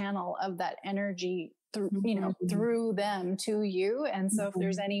as a channel of that energy through them to you. And so if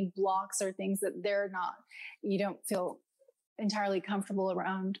there's any blocks or things that you don't feel entirely comfortable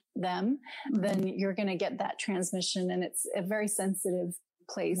around them, then you're going to get that transmission. And it's a very sensitive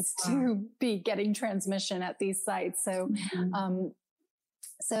place to be getting transmission at these sites. So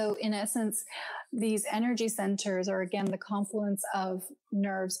in essence, these energy centers are, again, the confluence of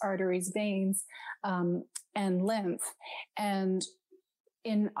nerves, arteries, veins, and lymph. And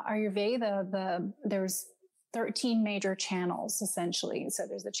in Ayurveda, there's 13 major channels, essentially. So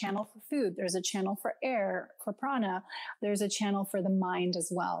there's a channel for food, there's a channel for air, for prana, there's a channel for the mind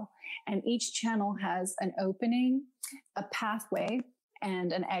as well. And each channel has an opening, a pathway,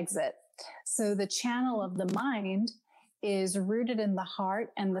 and an exit. So the channel of the mind is rooted in the heart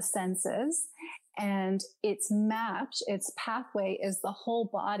and the senses, and its pathway is the whole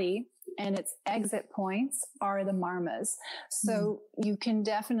body, and its exit points are the marmas. So you can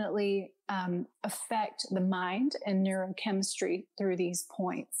definitely affect the mind and neurochemistry through these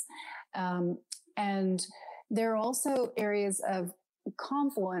points. And there are also areas of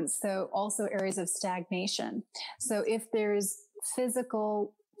confluence, so also areas of stagnation. So if there's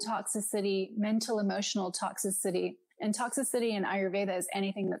physical toxicity, mental, emotional toxicity, and toxicity in Ayurveda is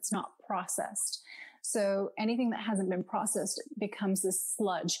anything that's not processed. So anything that hasn't been processed becomes this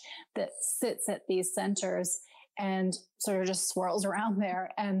sludge that sits at these centers and sort of just swirls around there.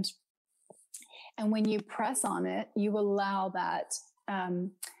 And when you press on it, you allow that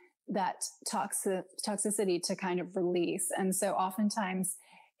toxicity to kind of release. And so oftentimes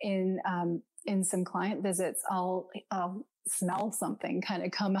in some client visits, I'll smell something kind of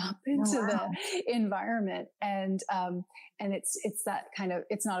come up into the environment. And it's that kind of,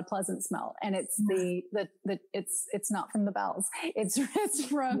 it's not a pleasant smell. And it's it's not from the bowels. It's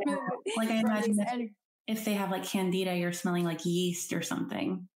from, like I imagine if they have like candida, you're smelling like yeast or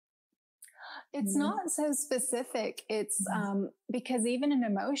something. It's not so specific. It's because even an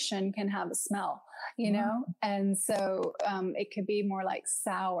emotion can have a smell, you know, and so it could be more like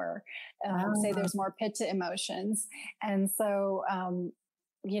sour. Say there's more pitta emotions, and so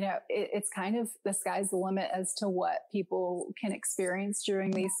you know, it's kind of the sky's the limit as to what people can experience during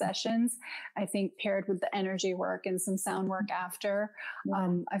these sessions. I think paired with the energy work and some sound work after,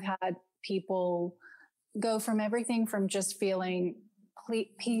 I've had people go from everything from just feeling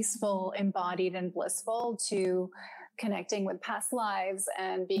peaceful, embodied, and blissful to connecting with past lives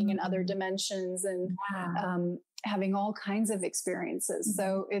and being in other dimensions and having all kinds of experiences.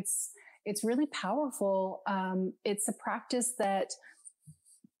 So it's really powerful. It's a practice that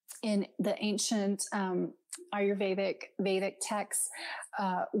in the ancient Ayurvedic Vedic texts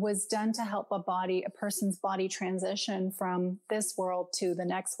was done to help a person's body transition from this world to the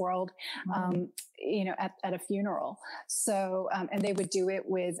next world, you know, at a funeral. So, and they would do it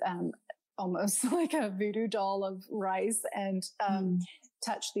with almost like a voodoo doll of rice and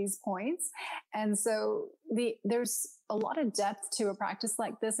touch these points. And so there's a lot of depth to a practice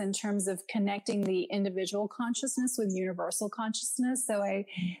like this in terms of connecting the individual consciousness with universal consciousness. So I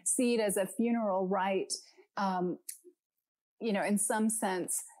see it as a funeral rite, you know, in some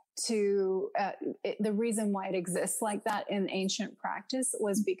sense to the reason why it exists like that in ancient practice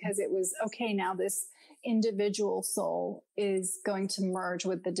was because it was, okay, now this individual soul is going to merge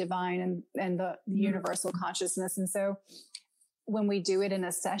with the divine and the universal consciousness. And so when we do it in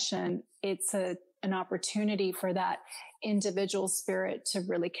a session, it's an opportunity for that individual spirit to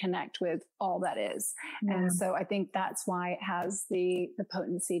really connect with all that is. And so I think that's why it has the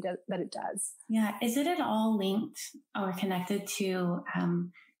potency that it does. Yeah. Is it at all linked or connected to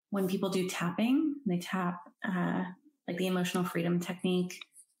when people do tapping? They tap like the emotional freedom technique.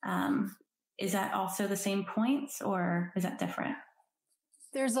 Is that also the same points or is that different?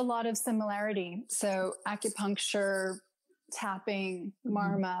 There's a lot of similarity. So acupuncture, tapping,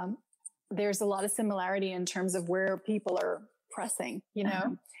 marma, there's a lot of similarity in terms of where people are pressing, you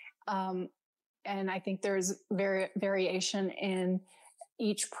know? And I think there's variation in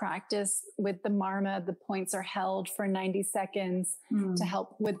each practice. With the marma, the points are held for 90 seconds to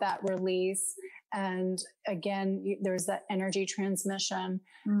help with that release. And again, there's that energy transmission.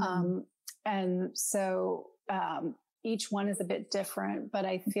 And so, each one is a bit different, but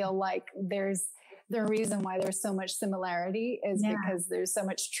I feel like the reason why there's so much similarity is because there's so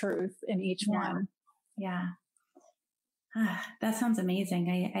much truth in each one. Yeah. That sounds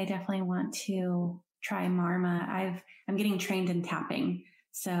amazing. I definitely want to try marma. I'm getting trained in tapping.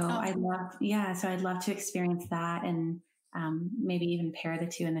 So I'd love to experience that and maybe even pair the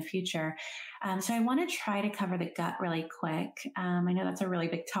two in the future. So I want to try to cover the gut really quick. I know that's a really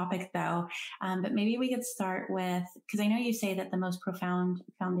big topic though, but maybe we could start with, because I know you say that the most profound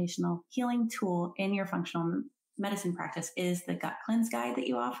foundational healing tool in your functional medicine practice is the gut cleanse guide that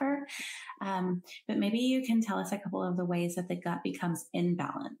you offer. But maybe you can tell us a couple of the ways that the gut becomes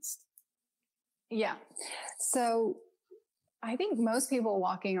imbalanced. Yeah. So I think most people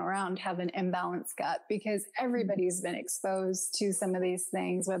walking around have an imbalanced gut because everybody's been exposed to some of these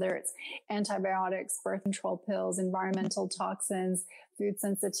things, whether it's antibiotics, birth control pills, environmental toxins, food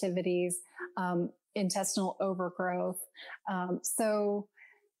sensitivities, intestinal overgrowth. So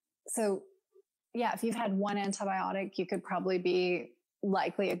yeah, if you've had one antibiotic, you could probably be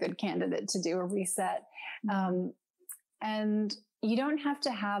likely a good candidate to do a reset. And you don't have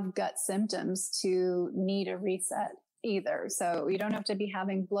to have gut symptoms to need a reset either. So you don't have to be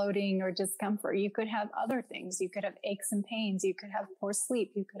having bloating or discomfort. You could have other things. You could have aches and pains. You could have poor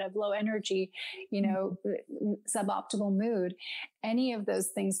sleep. You could have low energy, you know, suboptimal mood. Any of those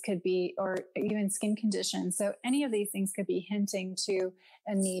things could be, or even skin conditions. So any of these things could be hinting to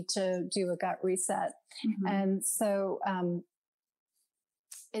a need to do a gut reset. And so,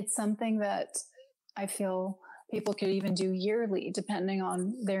 it's something that I feel people could even do yearly, depending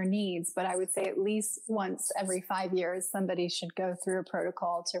on their needs. But I would say at least once every 5 years, somebody should go through a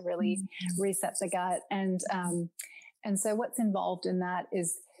protocol to really reset the gut. And so what's involved in that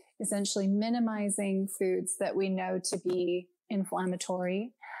is essentially minimizing foods that we know to be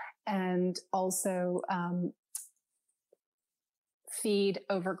inflammatory and also, feed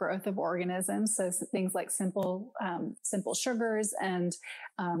overgrowth of organisms. So things like simple sugars and,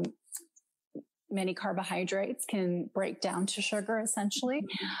 many carbohydrates can break down to sugar essentially.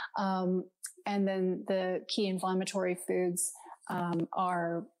 And then the key inflammatory foods,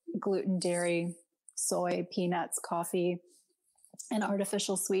 are gluten, dairy, soy, peanuts, coffee, and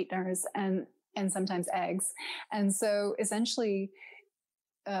artificial sweeteners and sometimes eggs. And so essentially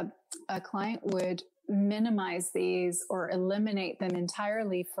a client would minimize these or eliminate them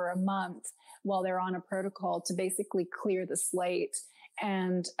entirely for a month while they're on a protocol to basically clear the slate,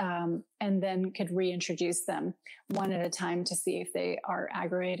 and then could reintroduce them one at a time to see if they are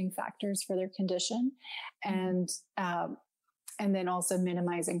aggravating factors for their condition, and then also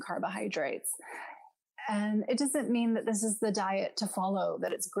minimizing carbohydrates. And it doesn't mean that this is the diet to follow,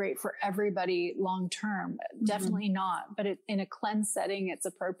 that it's great for everybody long term. Mm-hmm. Definitely not. But in a cleanse setting, it's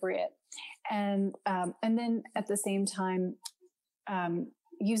appropriate. And then at the same time,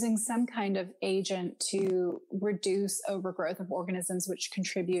 using some kind of agent to reduce overgrowth of organisms which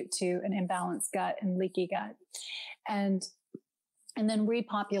contribute to an imbalanced gut and leaky gut, and then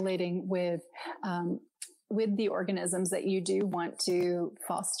repopulating with the organisms that you do want to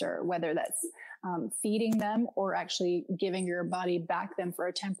foster, whether that's feeding them or actually giving your body back them for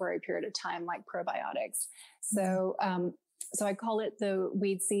a temporary period of time, like probiotics. So I call it the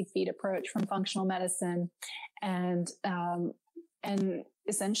weed seed feed approach from functional medicine. And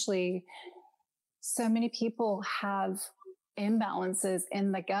essentially, so many people have imbalances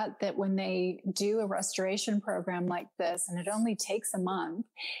in the gut that when they do a restoration program like this, and it only takes a month,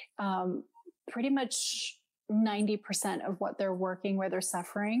 pretty much 90% of what they're working with or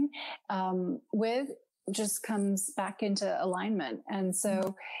suffering with just comes back into alignment. And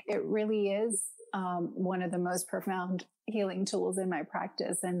so it really is one of the most profound healing tools in my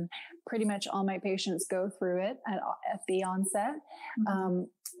practice. And pretty much all my patients go through it at the onset.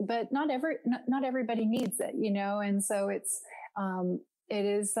 But not everybody needs it, and so it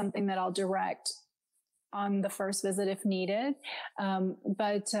is something that I'll direct on the first visit if needed.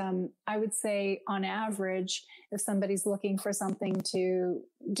 But I would say on average, if somebody's looking for something to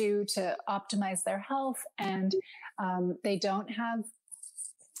do to optimize their health and they don't have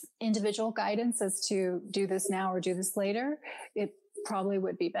individual guidance as to do this now or do this later, it probably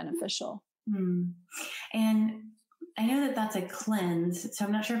would be beneficial. And I know that that's a cleanse, so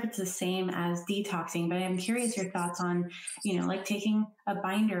I'm not sure if it's the same as detoxing, but I'm curious your thoughts on, like taking a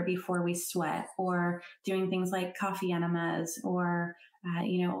binder before we sweat, or doing things like coffee enemas, or,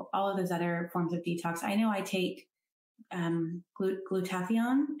 all of those other forms of detox. I know I take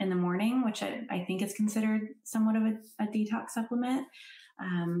glutathione in the morning, which I think is considered somewhat of a detox supplement. But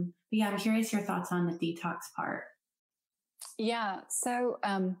yeah, I'm curious your thoughts on the detox part. Yeah. So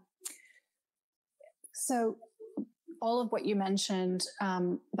all of what you mentioned,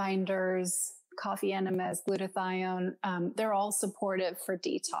 binders, coffee enemas, glutathione, they're all supportive for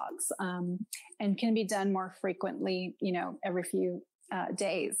detox, and can be done more frequently, every few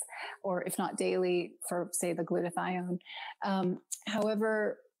days, or if not daily for, say, the glutathione.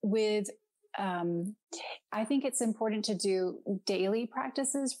 However, I think it's important to do daily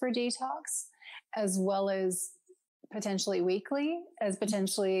practices for detox, as well as potentially weekly, as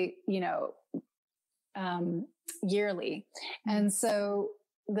potentially, yearly. And so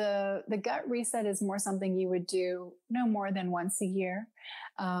the gut reset is more something you would do no more than once a year.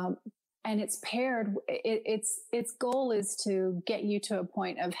 And it's paired, its goal is to get you to a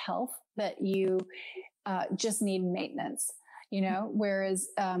point of health that you just need maintenance, whereas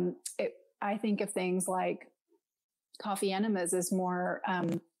I think of things like coffee enemas as more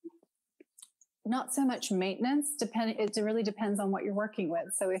not so much maintenance. It really depends on what you're working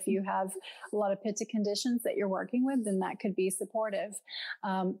with. So if you have a lot of pitta conditions that you're working with, then that could be supportive.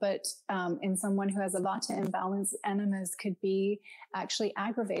 But in someone who has a vata imbalance, enemas could be actually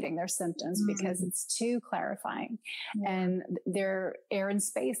aggravating their symptoms because it's too clarifying, and they're air and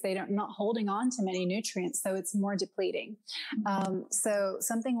space. They're not holding on to many nutrients, so it's more depleting. So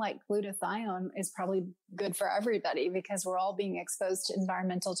something like glutathione is probably good for everybody because we're all being exposed to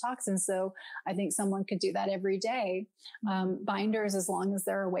environmental toxins. So I think someone could do that every day. Binders, as long as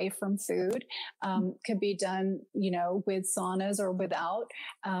they're away from food, could be done, with saunas or without,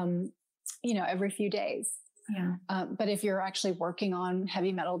 every few days. Yeah. But if you're actually working on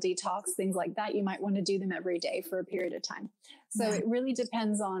heavy metal detox, things like that, you might want to do them every day for a period of time. So it really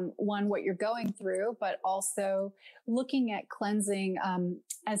depends on what you're going through, but also looking at cleansing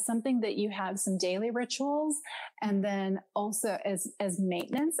as something that you have some daily rituals, and then also as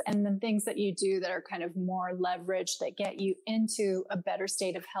maintenance, and then things that you do that are kind of more leveraged that get you into a better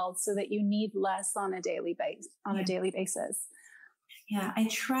state of health, so that you need less on a daily basis. Yeah, I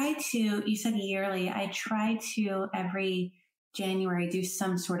try to, you said yearly, I try to every January do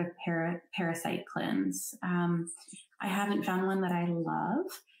some sort of parasite cleanse. I haven't found one that I love,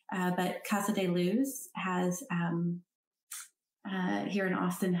 but Casa de Luz has, here in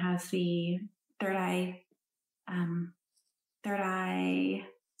Austin, has the third eye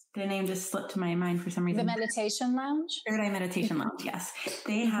the name just slipped to my mind for some reason. The Meditation Lounge? Third Eye Meditation Lounge, yes.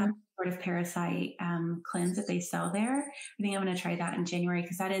 They have sort of parasite cleanse that they sell there. I think I'm going to try that in January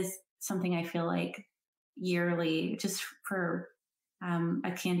because that is something I feel like yearly, just for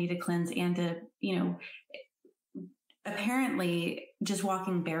a Candida cleanse and to, apparently just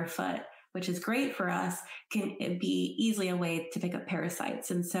walking barefoot, which is great for us, can be easily a way to pick up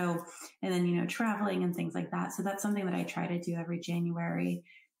parasites. And then, traveling and things like that. So that's something that I try to do every January.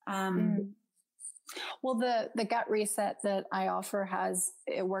 Well, the gut reset that I offer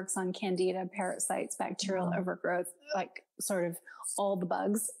it works on Candida, parasites, bacterial overgrowth, like sort of all the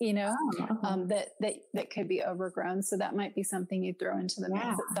bugs, that could be overgrown. So that might be something you throw into the mix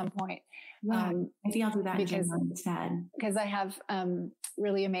at some point. Yeah. Maybe I'll do that instead. Because I have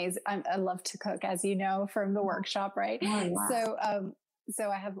really amazing. I love to cook, as you know, from the workshop, right? Oh, wow. So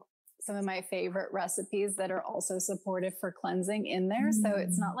I have some of my favorite recipes that are also supportive for cleansing in there. So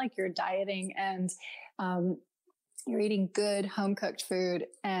it's not like you're dieting and you're eating good home cooked food,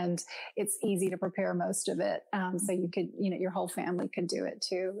 and it's easy to prepare most of it. So you could, your whole family could do it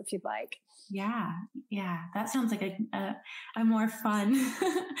too, if you'd like. Yeah. That sounds like a more fun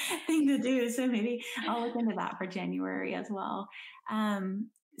thing to do. So maybe I'll look into that for January as well.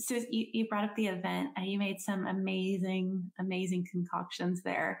 So you brought up the event. You made some amazing concoctions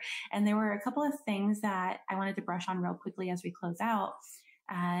there. And there were a couple of things that I wanted to brush on real quickly as we close out.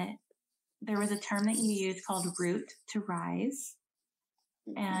 There was a term that you used called root to rise.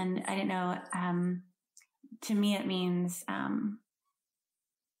 And I didn't know, to me, it means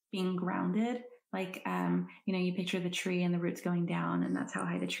being grounded. Like, you picture the tree and the roots going down, and that's how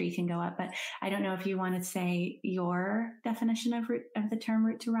high the tree can go up. But I don't know if you want to say your definition of the term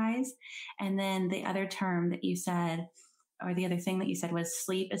root to rise. And then the other term that you said, or the other thing that you said, was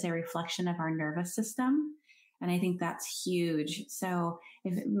sleep is a reflection of our nervous system. And I think that's huge. So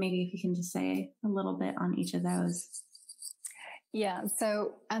if you can just say a little bit on each of those. Yeah.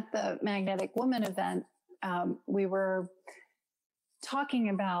 So at the Magnetic Woman event, we were talking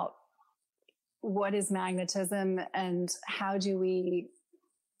about what is magnetism and how do we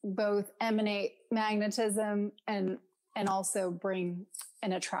both emanate magnetism and also bring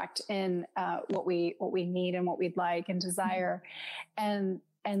and attract in what we need and what we'd like and desire. And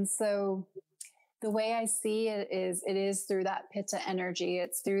so the way I see it is through that Pitta energy.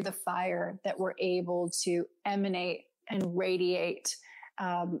 It's through the fire that we're able to emanate and radiate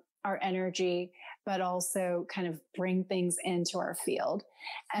our energy, but also kind of bring things into our field.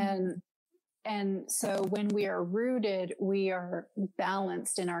 And so when we are rooted, we are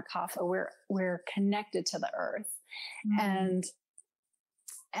balanced in our kapha. We're connected to the earth, and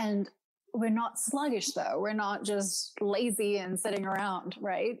we're not sluggish though. We're not just lazy and sitting around,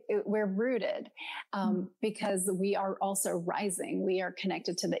 right? We're rooted, because we are also rising. We are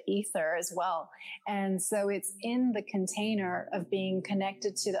connected to the ether as well. And so it's in the container of being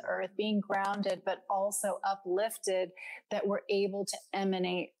connected to the earth, being grounded, but also uplifted, that we're able to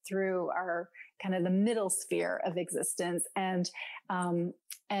emanate through our kind of the middle sphere of existence and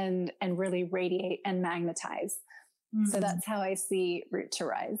really radiate and magnetize. So that's how I see root to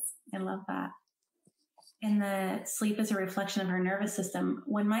rise. I love that. And the sleep is a reflection of our nervous system.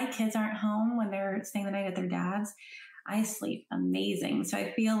 When my kids aren't home, when they're staying the night at their dad's, I sleep amazing. So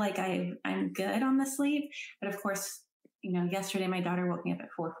I feel like I'm good on the sleep. But of course, yesterday my daughter woke me up at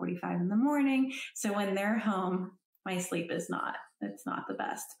 4:45 in the morning. So when they're home, my sleep it's not the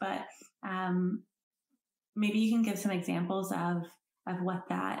best. But maybe you can give some examples of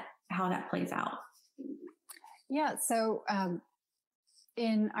how that plays out. Yeah. So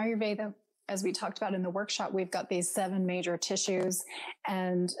in Ayurveda, as we talked about in the workshop, we've got these 7 major tissues,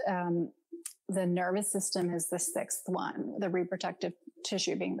 and the nervous system is the 6th one, the reproductive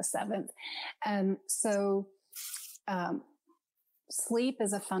tissue being the 7th. And so sleep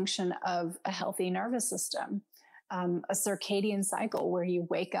is a function of a healthy nervous system, a circadian cycle where you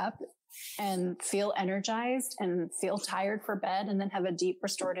wake up and feel energized and feel tired for bed and then have a deep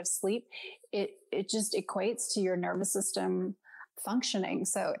restorative sleep. It just equates to your nervous system functioning.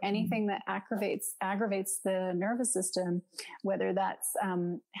 So anything that aggravates the nervous system, whether that's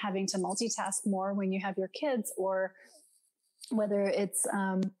having to multitask more when you have your kids, or whether it's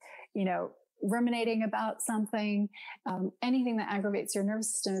ruminating about something, anything that aggravates your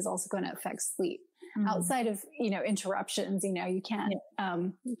nervous system is also going to affect sleep. Outside of interruptions, you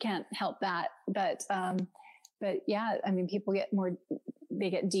can't help that. But yeah, I mean, people they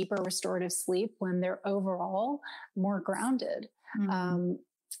get deeper restorative sleep when they're overall more grounded.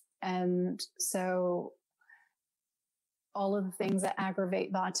 And so all of the things that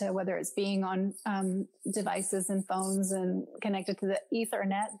aggravate Vata, whether it's being on devices and phones and connected to the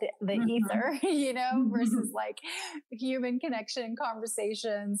Ethernet, the ether, you know, versus like human connection,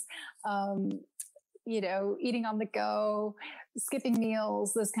 conversations, you know, eating on the go, skipping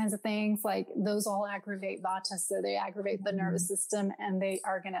meals, those kinds of things, like those all aggravate Vata. So they aggravate the nervous system and they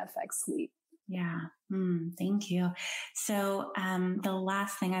are going to affect sleep. Yeah. Thank you. So, the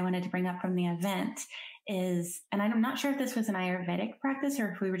last thing I wanted to bring up from the event is, and I'm not sure if this was an Ayurvedic practice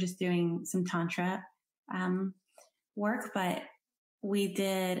or if we were just doing some Tantra, work, but we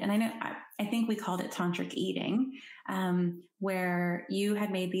did, and I think we called it tantric eating, where you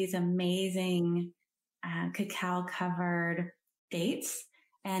had made these amazing, cacao covered dates.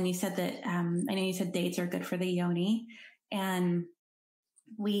 And you said that, I know you said dates are good for the yoni, and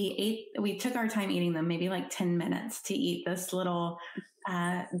we took our time eating them, maybe like 10 minutes to eat this little,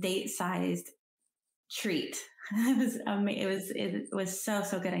 date sized treat. It was so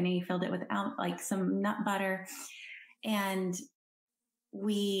good. I know you filled it with like some nut butter, and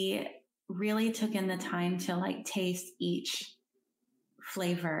we really took in the time to like taste each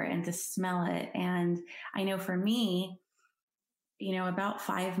flavor and to smell it. And I know for me, you know, about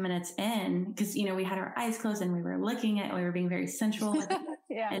 5 minutes in, because, you know, we had our eyes closed and we were looking at, we were being very sensual.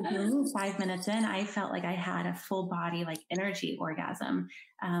 Yeah. And 5 minutes in, I felt like I had a full body, like energy orgasm.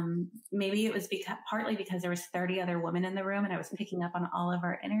 Maybe it was partly because there was 30 other women in the room and I was picking up on all of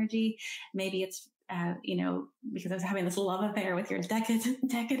our energy. Maybe it's, you know, because I was having this love affair with your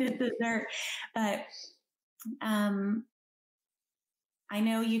decadent dessert. But, I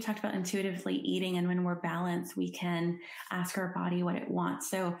know you talked about intuitively eating, and when we're balanced, we can ask our body what it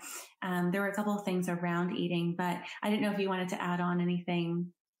wants. So there were a couple of things around eating, but I didn't know if you wanted to add on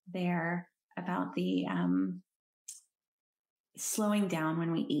anything there about the slowing down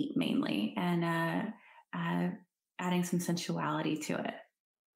when we eat mainly, and adding some sensuality to it.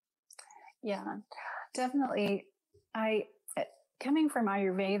 Yeah, definitely. Coming from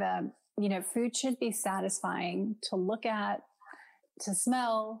Ayurveda, you know, food should be satisfying to look at, to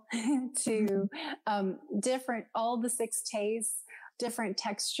smell, to different, all the 6 tastes, different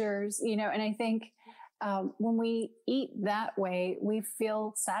textures, you know, and I think when we eat that way, we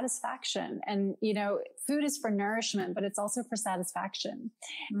feel satisfaction. And, you know, food is for nourishment, but it's also for satisfaction.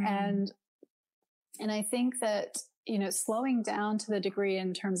 And I think that, you know, slowing down to the degree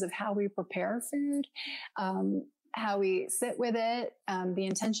in terms of how we prepare food, how we sit with it, the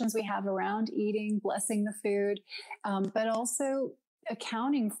intentions we have around eating, blessing the food, but also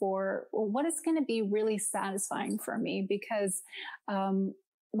accounting for, well, what is going to be really satisfying for me? Because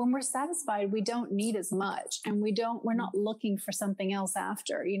when we're satisfied, we don't need as much, and we're not looking for something else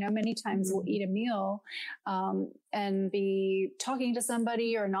after. You know, many times we'll eat a meal and be talking to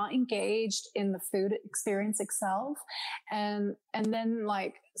somebody or not engaged in the food experience itself, and then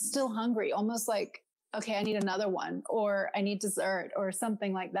like still hungry, almost like, okay, I need another one, or I need dessert or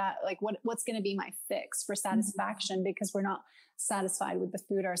something like that. Like what's going to be my fix for satisfaction, because we're not satisfied with the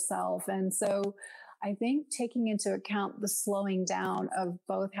food ourselves. And so I think taking into account the slowing down of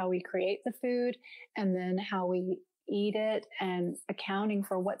both how we create the food and then how we eat it, and accounting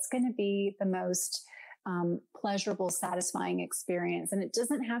for what's going to be the most pleasurable, satisfying experience. And it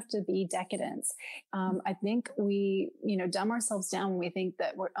doesn't have to be decadence. I think we, you know, dumb ourselves down when we think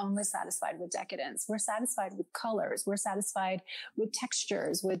that we're only satisfied with decadence. We're satisfied with colors. We're satisfied with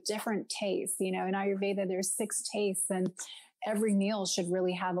textures, with different tastes. You know, in Ayurveda, there's 6 tastes, and every meal should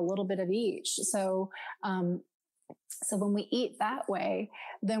really have a little bit of each. So when we eat that way,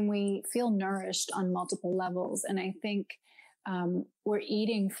 then we feel nourished on multiple levels. And I think we're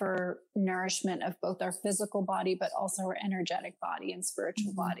eating for nourishment of both our physical body, but also our energetic body and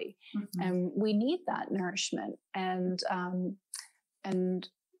spiritual body. And we need that nourishment. And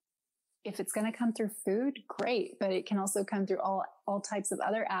if it's going to come through food, great, but it can also come through all types of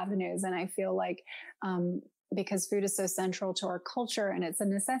other avenues. And I feel like, because food is so central to our culture and it's a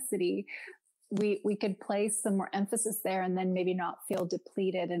necessity, we could place some more emphasis there, and then maybe not feel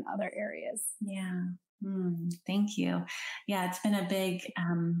depleted in other areas. Yeah. Thank you. Yeah, it's been a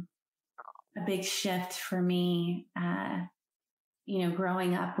big shift for me. You know,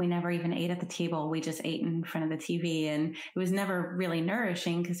 growing up, we never even ate at the table. We just ate in front of the TV, and it was never really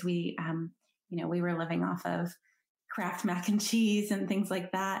nourishing because we, you know, we were living off of Kraft mac and cheese and things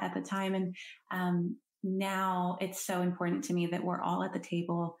like that at the time. And, now it's so important to me that we're all at the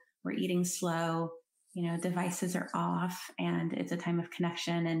table, we're eating slow, you know, devices are off, and it's a time of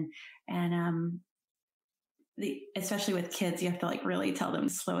connection. And especially with kids, you have to like really tell them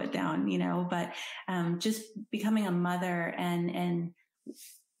to slow it down, you know, but, just becoming a mother and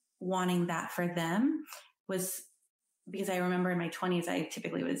wanting that for them was because I remember in my 20s, I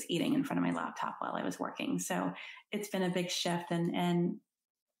typically was eating in front of my laptop while I was working. So it's been a big shift and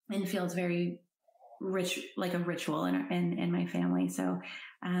feels very rich, like a ritual in my family. So,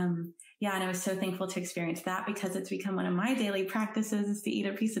 yeah. And I was so thankful to experience that because it's become one of my daily practices is to eat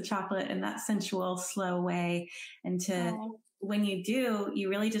a piece of chocolate in that sensual, slow way. And when you do, you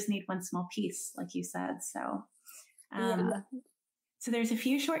really just need one small piece, like you said. So, So there's a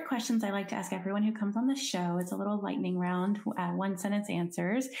few short questions I like to ask everyone who comes on the show. It's a little lightning round, one sentence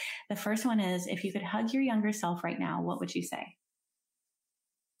answers. The first one is, if you could hug your younger self right now, what would you say?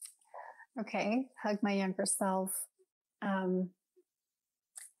 Okay. Hug my younger self. I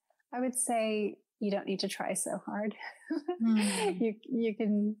would say you don't need to try so hard. You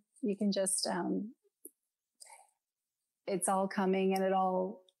can just, it's all coming and it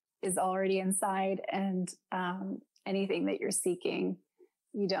all is already inside. And, anything that you're seeking,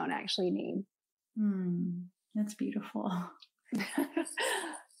 you don't actually need. That's beautiful.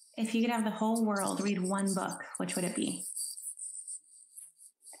 If you could have the whole world read one book, which would it be?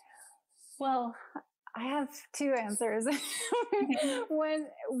 Well, I have two answers. One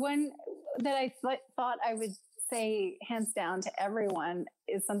that I thought I would say hands down to everyone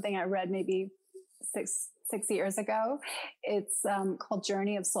is something I read maybe six years ago. It's called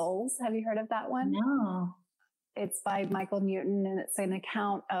Journey of Souls. Have you heard of that one? No. It's by Michael Newton, and it's an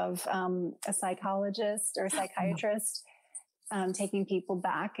account of a psychologist or a psychiatrist taking people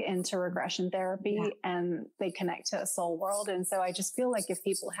back into regression therapy, and they connect to a soul world. And so I just feel like if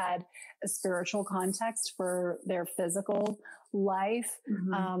people had a spiritual context for their physical life,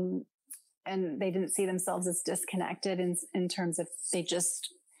 and they didn't see themselves as disconnected in terms of they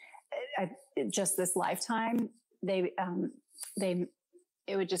just this lifetime, it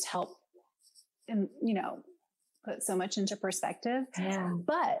would just help, and put so much into perspective. Yeah.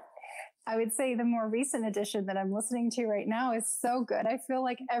 But I would say the more recent edition that I'm listening to right now is so good. I feel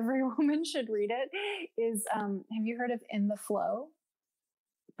like every woman should read it. Is, have you heard of In the Flow?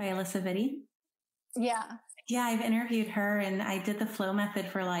 By Alyssa Vitti? Yeah. Yeah. I've interviewed her and I did the flow method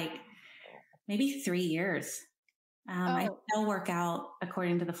for like maybe 3 years. I still work out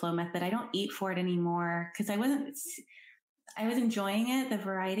according to the flow method. I don't eat for it anymore because I was enjoying it, the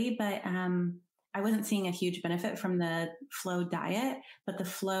variety, but, I wasn't seeing a huge benefit from the flow diet, but the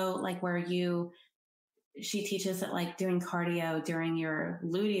flow, like where she teaches that like doing cardio during your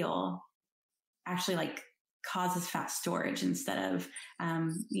luteal actually like causes fat storage instead of,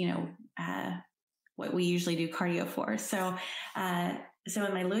 what we usually do cardio for. So in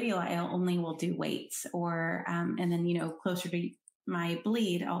my luteal, I only will do weights or, and then, closer to my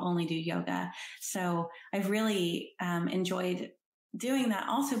bleed, I'll only do yoga. So I've really, enjoyed doing that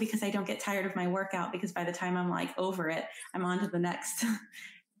also because I don't get tired of my workout because by the time I'm like over it, I'm on to the next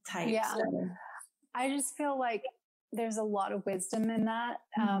type. Yeah. So. I just feel like there's a lot of wisdom in that,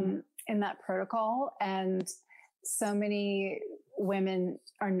 in that protocol. And so many women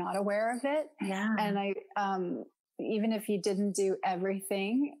are not aware of it. Yeah. And even if you didn't do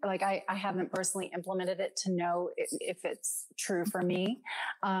everything, like I haven't personally implemented it to know if it's true for me.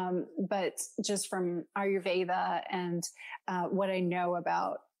 But just from Ayurveda and what I know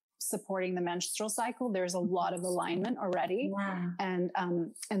about supporting the menstrual cycle, there's a lot of alignment already. Yeah. And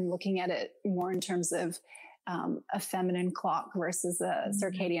looking at it more in terms of a feminine clock versus a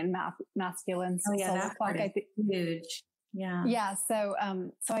circadian masculine solar clock. I think huge. Yeah. Yeah. So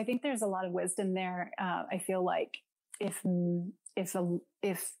I think there's a lot of wisdom there. I feel like if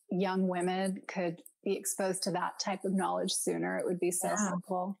young women could be exposed to that type of knowledge sooner, it would be so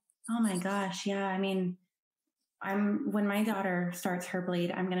helpful. Oh my gosh. Yeah. I mean, when my daughter starts her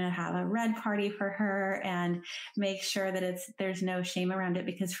bleed, I'm going to have a red party for her and make sure that there's no shame around it.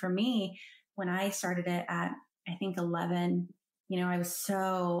 Because for me, when I started it at, I think 11, I was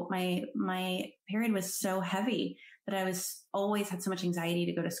my period was so heavy that I always had so much anxiety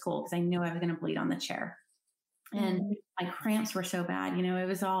to go to school because I knew I was going to bleed on the chair. And my cramps were so bad, it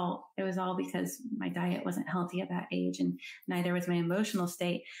was all because my diet wasn't healthy at that age and neither was my emotional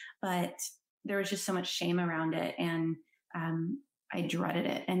state, but there was just so much shame around it. And, I dreaded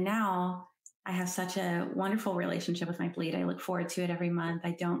it. And now I have such a wonderful relationship with my bleed. I look forward to it every month.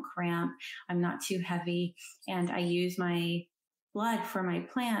 I don't cramp. I'm not too heavy and I use my blood for my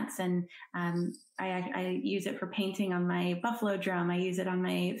plants and, I use it for painting on my buffalo drum. I use it on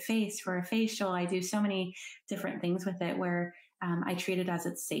my face for a facial. I do so many different things with it where, I treat it as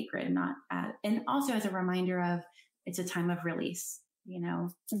it's sacred, and also as a reminder of it's a time of release, So,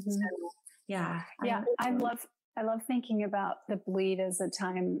 yeah. Yeah. I love thinking about the bleed as a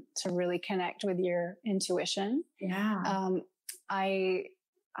time to really connect with your intuition. Yeah.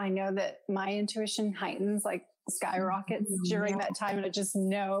 I know that my intuition heightens, like skyrockets during that time. And I just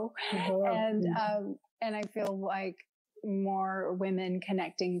know. And I feel like more women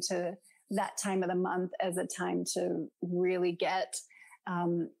connecting to that time of the month as a time to really get,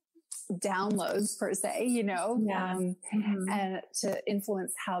 downloads per se, and to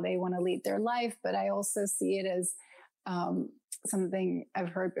influence how they want to lead their life. But I also see it as, something I've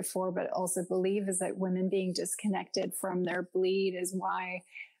heard before, but also believe is that women being disconnected from their bleed is why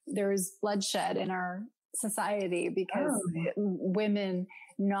there's bloodshed in our society, because women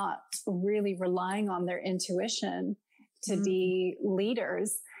not really relying on their intuition to be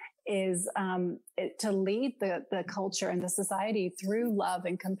leaders is to lead the culture and the society through love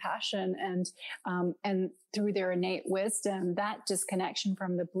and compassion and through their innate wisdom. That disconnection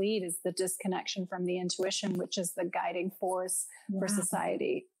from the bleed is the disconnection from the intuition, which is the guiding force for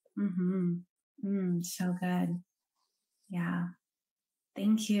society. So good. Yeah.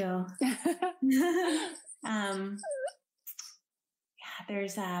 Thank you.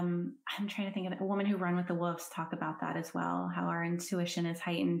 There's, I'm trying to think of a woman who Run with the Wolves talk about that as well, how our intuition is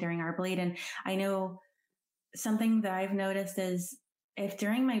heightened during our bleed. And I know something that I've noticed is if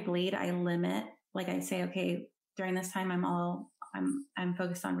during my bleed, I limit, like I say, okay, during this time, I'm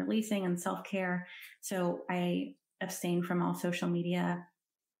focused on releasing and self-care. So I abstain from all social media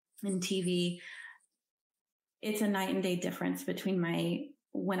and TV. It's a night and day difference between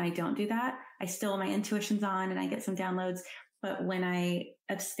when I don't do that, my intuition's on and I get some downloads. But when I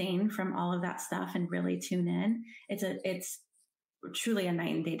abstain from all of that stuff and really tune in, it's truly a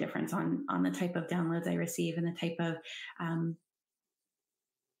night and day difference on the type of downloads I receive and the type of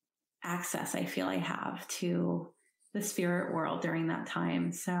access I feel I have to the spirit world during that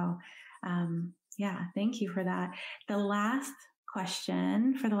time. So, thank you for that. The last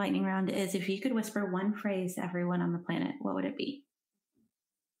question for the lightning round is, if you could whisper one phrase to everyone on the planet, what would it be?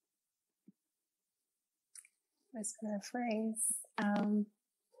 Whisper a phrase.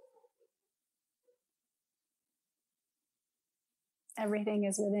 Everything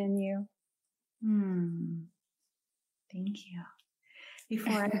is within you. Thank you.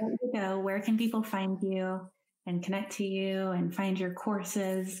 Before I let you go, where can people find you and connect to you and find your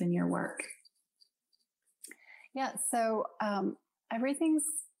courses and your work? Yeah. So, everything's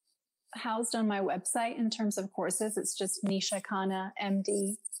housed on my website in terms of courses. It's just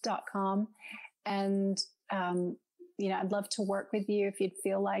nishakhanamd.com. And, I'd love to work with you if you'd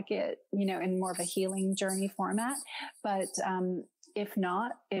feel like it, in more of a healing journey format. But, if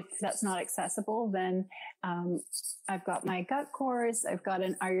that's not accessible, then, I've got my gut course. I've got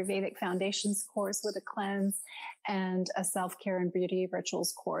an Ayurvedic foundations course with a cleanse and a self-care and beauty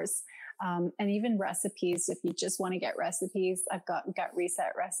rituals course. And even recipes. If you just want to get recipes, I've got gut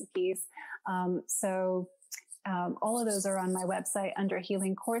reset recipes. So all of those are on my website under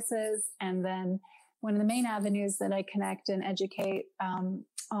healing courses. And then one of the main avenues that I connect and educate on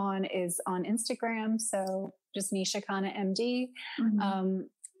is on Instagram. So just Nisha Khanna MD.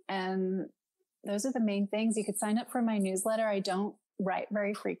 And those are the main things. You could sign up for my newsletter. I don't write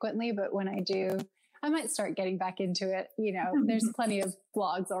very frequently, but when I do, I might start getting back into it. There's plenty of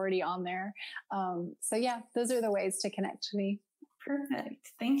blogs already on there. So those are the ways to connect to me.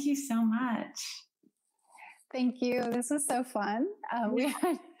 Perfect. Thank you so much. Thank you. This was so fun. We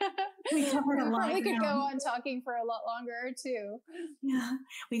covered a lot. We could go on talking for a lot longer too. Yeah,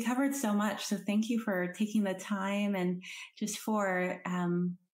 we covered so much. So thank you for taking the time and just for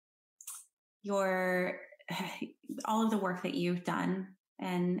all of the work that you've done,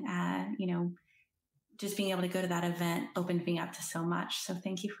 and just being able to go to that event opened me up to so much. So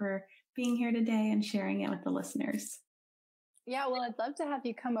thank you for being here today and sharing it with the listeners. Yeah, well, I'd love to have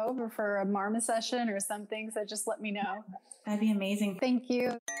you come over for a Marma session or something. So just let me know. That'd be amazing. Thank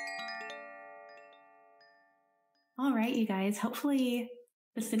you. All right, you guys. Hopefully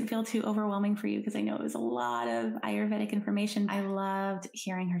this didn't feel too overwhelming for you, because I know it was a lot of Ayurvedic information. I loved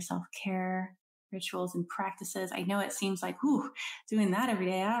hearing her self-care rituals and practices. I know it seems like, doing that every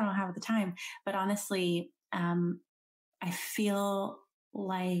day, I don't have the time. But honestly, I feel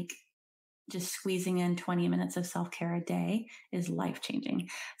like just squeezing in 20 minutes of self-care a day is life-changing.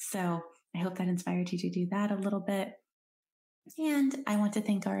 So I hope that inspired you to do that a little bit. And I want to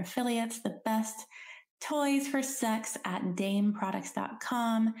thank our affiliates, the best toys for sex at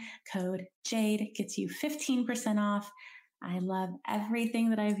dameproducts.com. Code JADE gets you 15% off. I love everything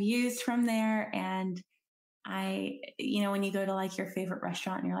that I've used from there. And when you go to like your favorite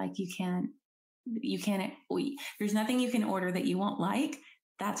restaurant and you're like, there's nothing you can order that you won't like.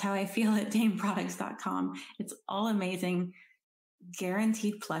 That's how I feel at dameproducts.com. It's all amazing.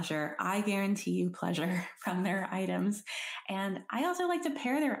 guaranteed pleasure. I guarantee you pleasure from their items. And I also like to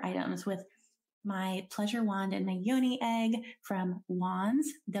pair their items with my pleasure wand and my yoni egg from Wands,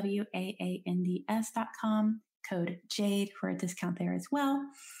 WAANDS.com, code JADE for a discount there as well.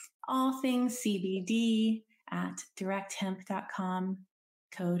 All things CBD at directhemp.com,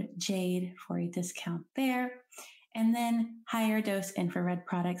 code JADE for a discount there. And then Higher Dose Infrared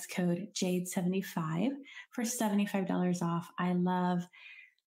Products, code JADE75 for $75 off. I love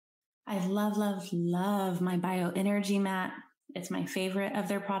my Bioenergy mat. It's my favorite of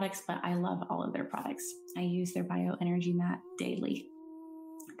their products, but I love all of their products. I use their Bioenergy mat daily.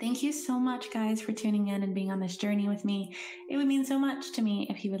 Thank you so much, guys, for tuning in and being on this journey with me. It would mean so much to me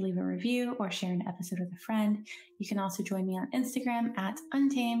if you would leave a review or share an episode with a friend. You can also join me on Instagram at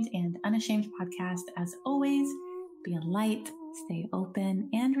Untamed and Unashamed Podcast. As always, be a light, stay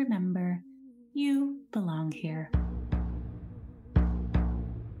open, and remember, you belong here.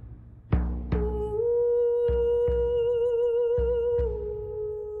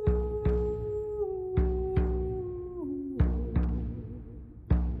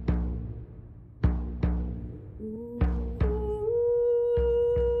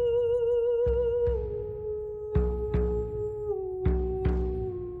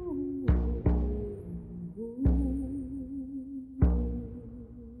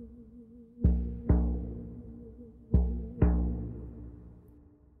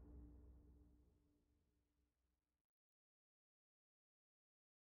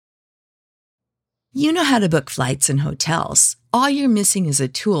 You know how to book flights and hotels. All you're missing is a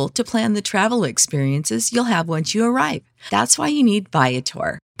tool to plan the travel experiences you'll have once you arrive. That's why you need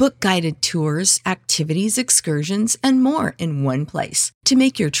Viator. Book guided tours, activities, excursions, and more in one place to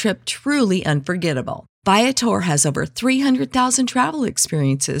make your trip truly unforgettable. Viator has over 300,000 travel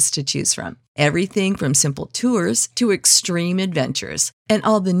experiences to choose from. Everything from simple tours to extreme adventures and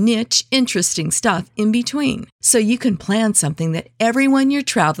all the niche, interesting stuff in between. So you can plan something that everyone you're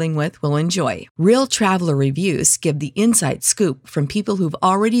traveling with will enjoy. Real traveler reviews give the inside scoop from people who've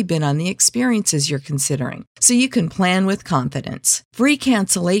already been on the experiences you're considering. So you can plan with confidence. Free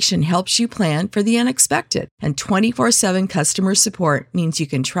cancellation helps you plan for the unexpected. And 24/7 customer support means you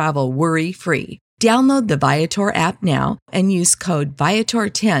can travel worry-free. Download the Viator app now and use code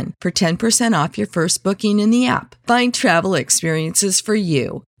Viator10 for 10% off your first booking in the app. Find travel experiences for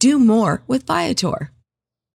you. Do more with Viator.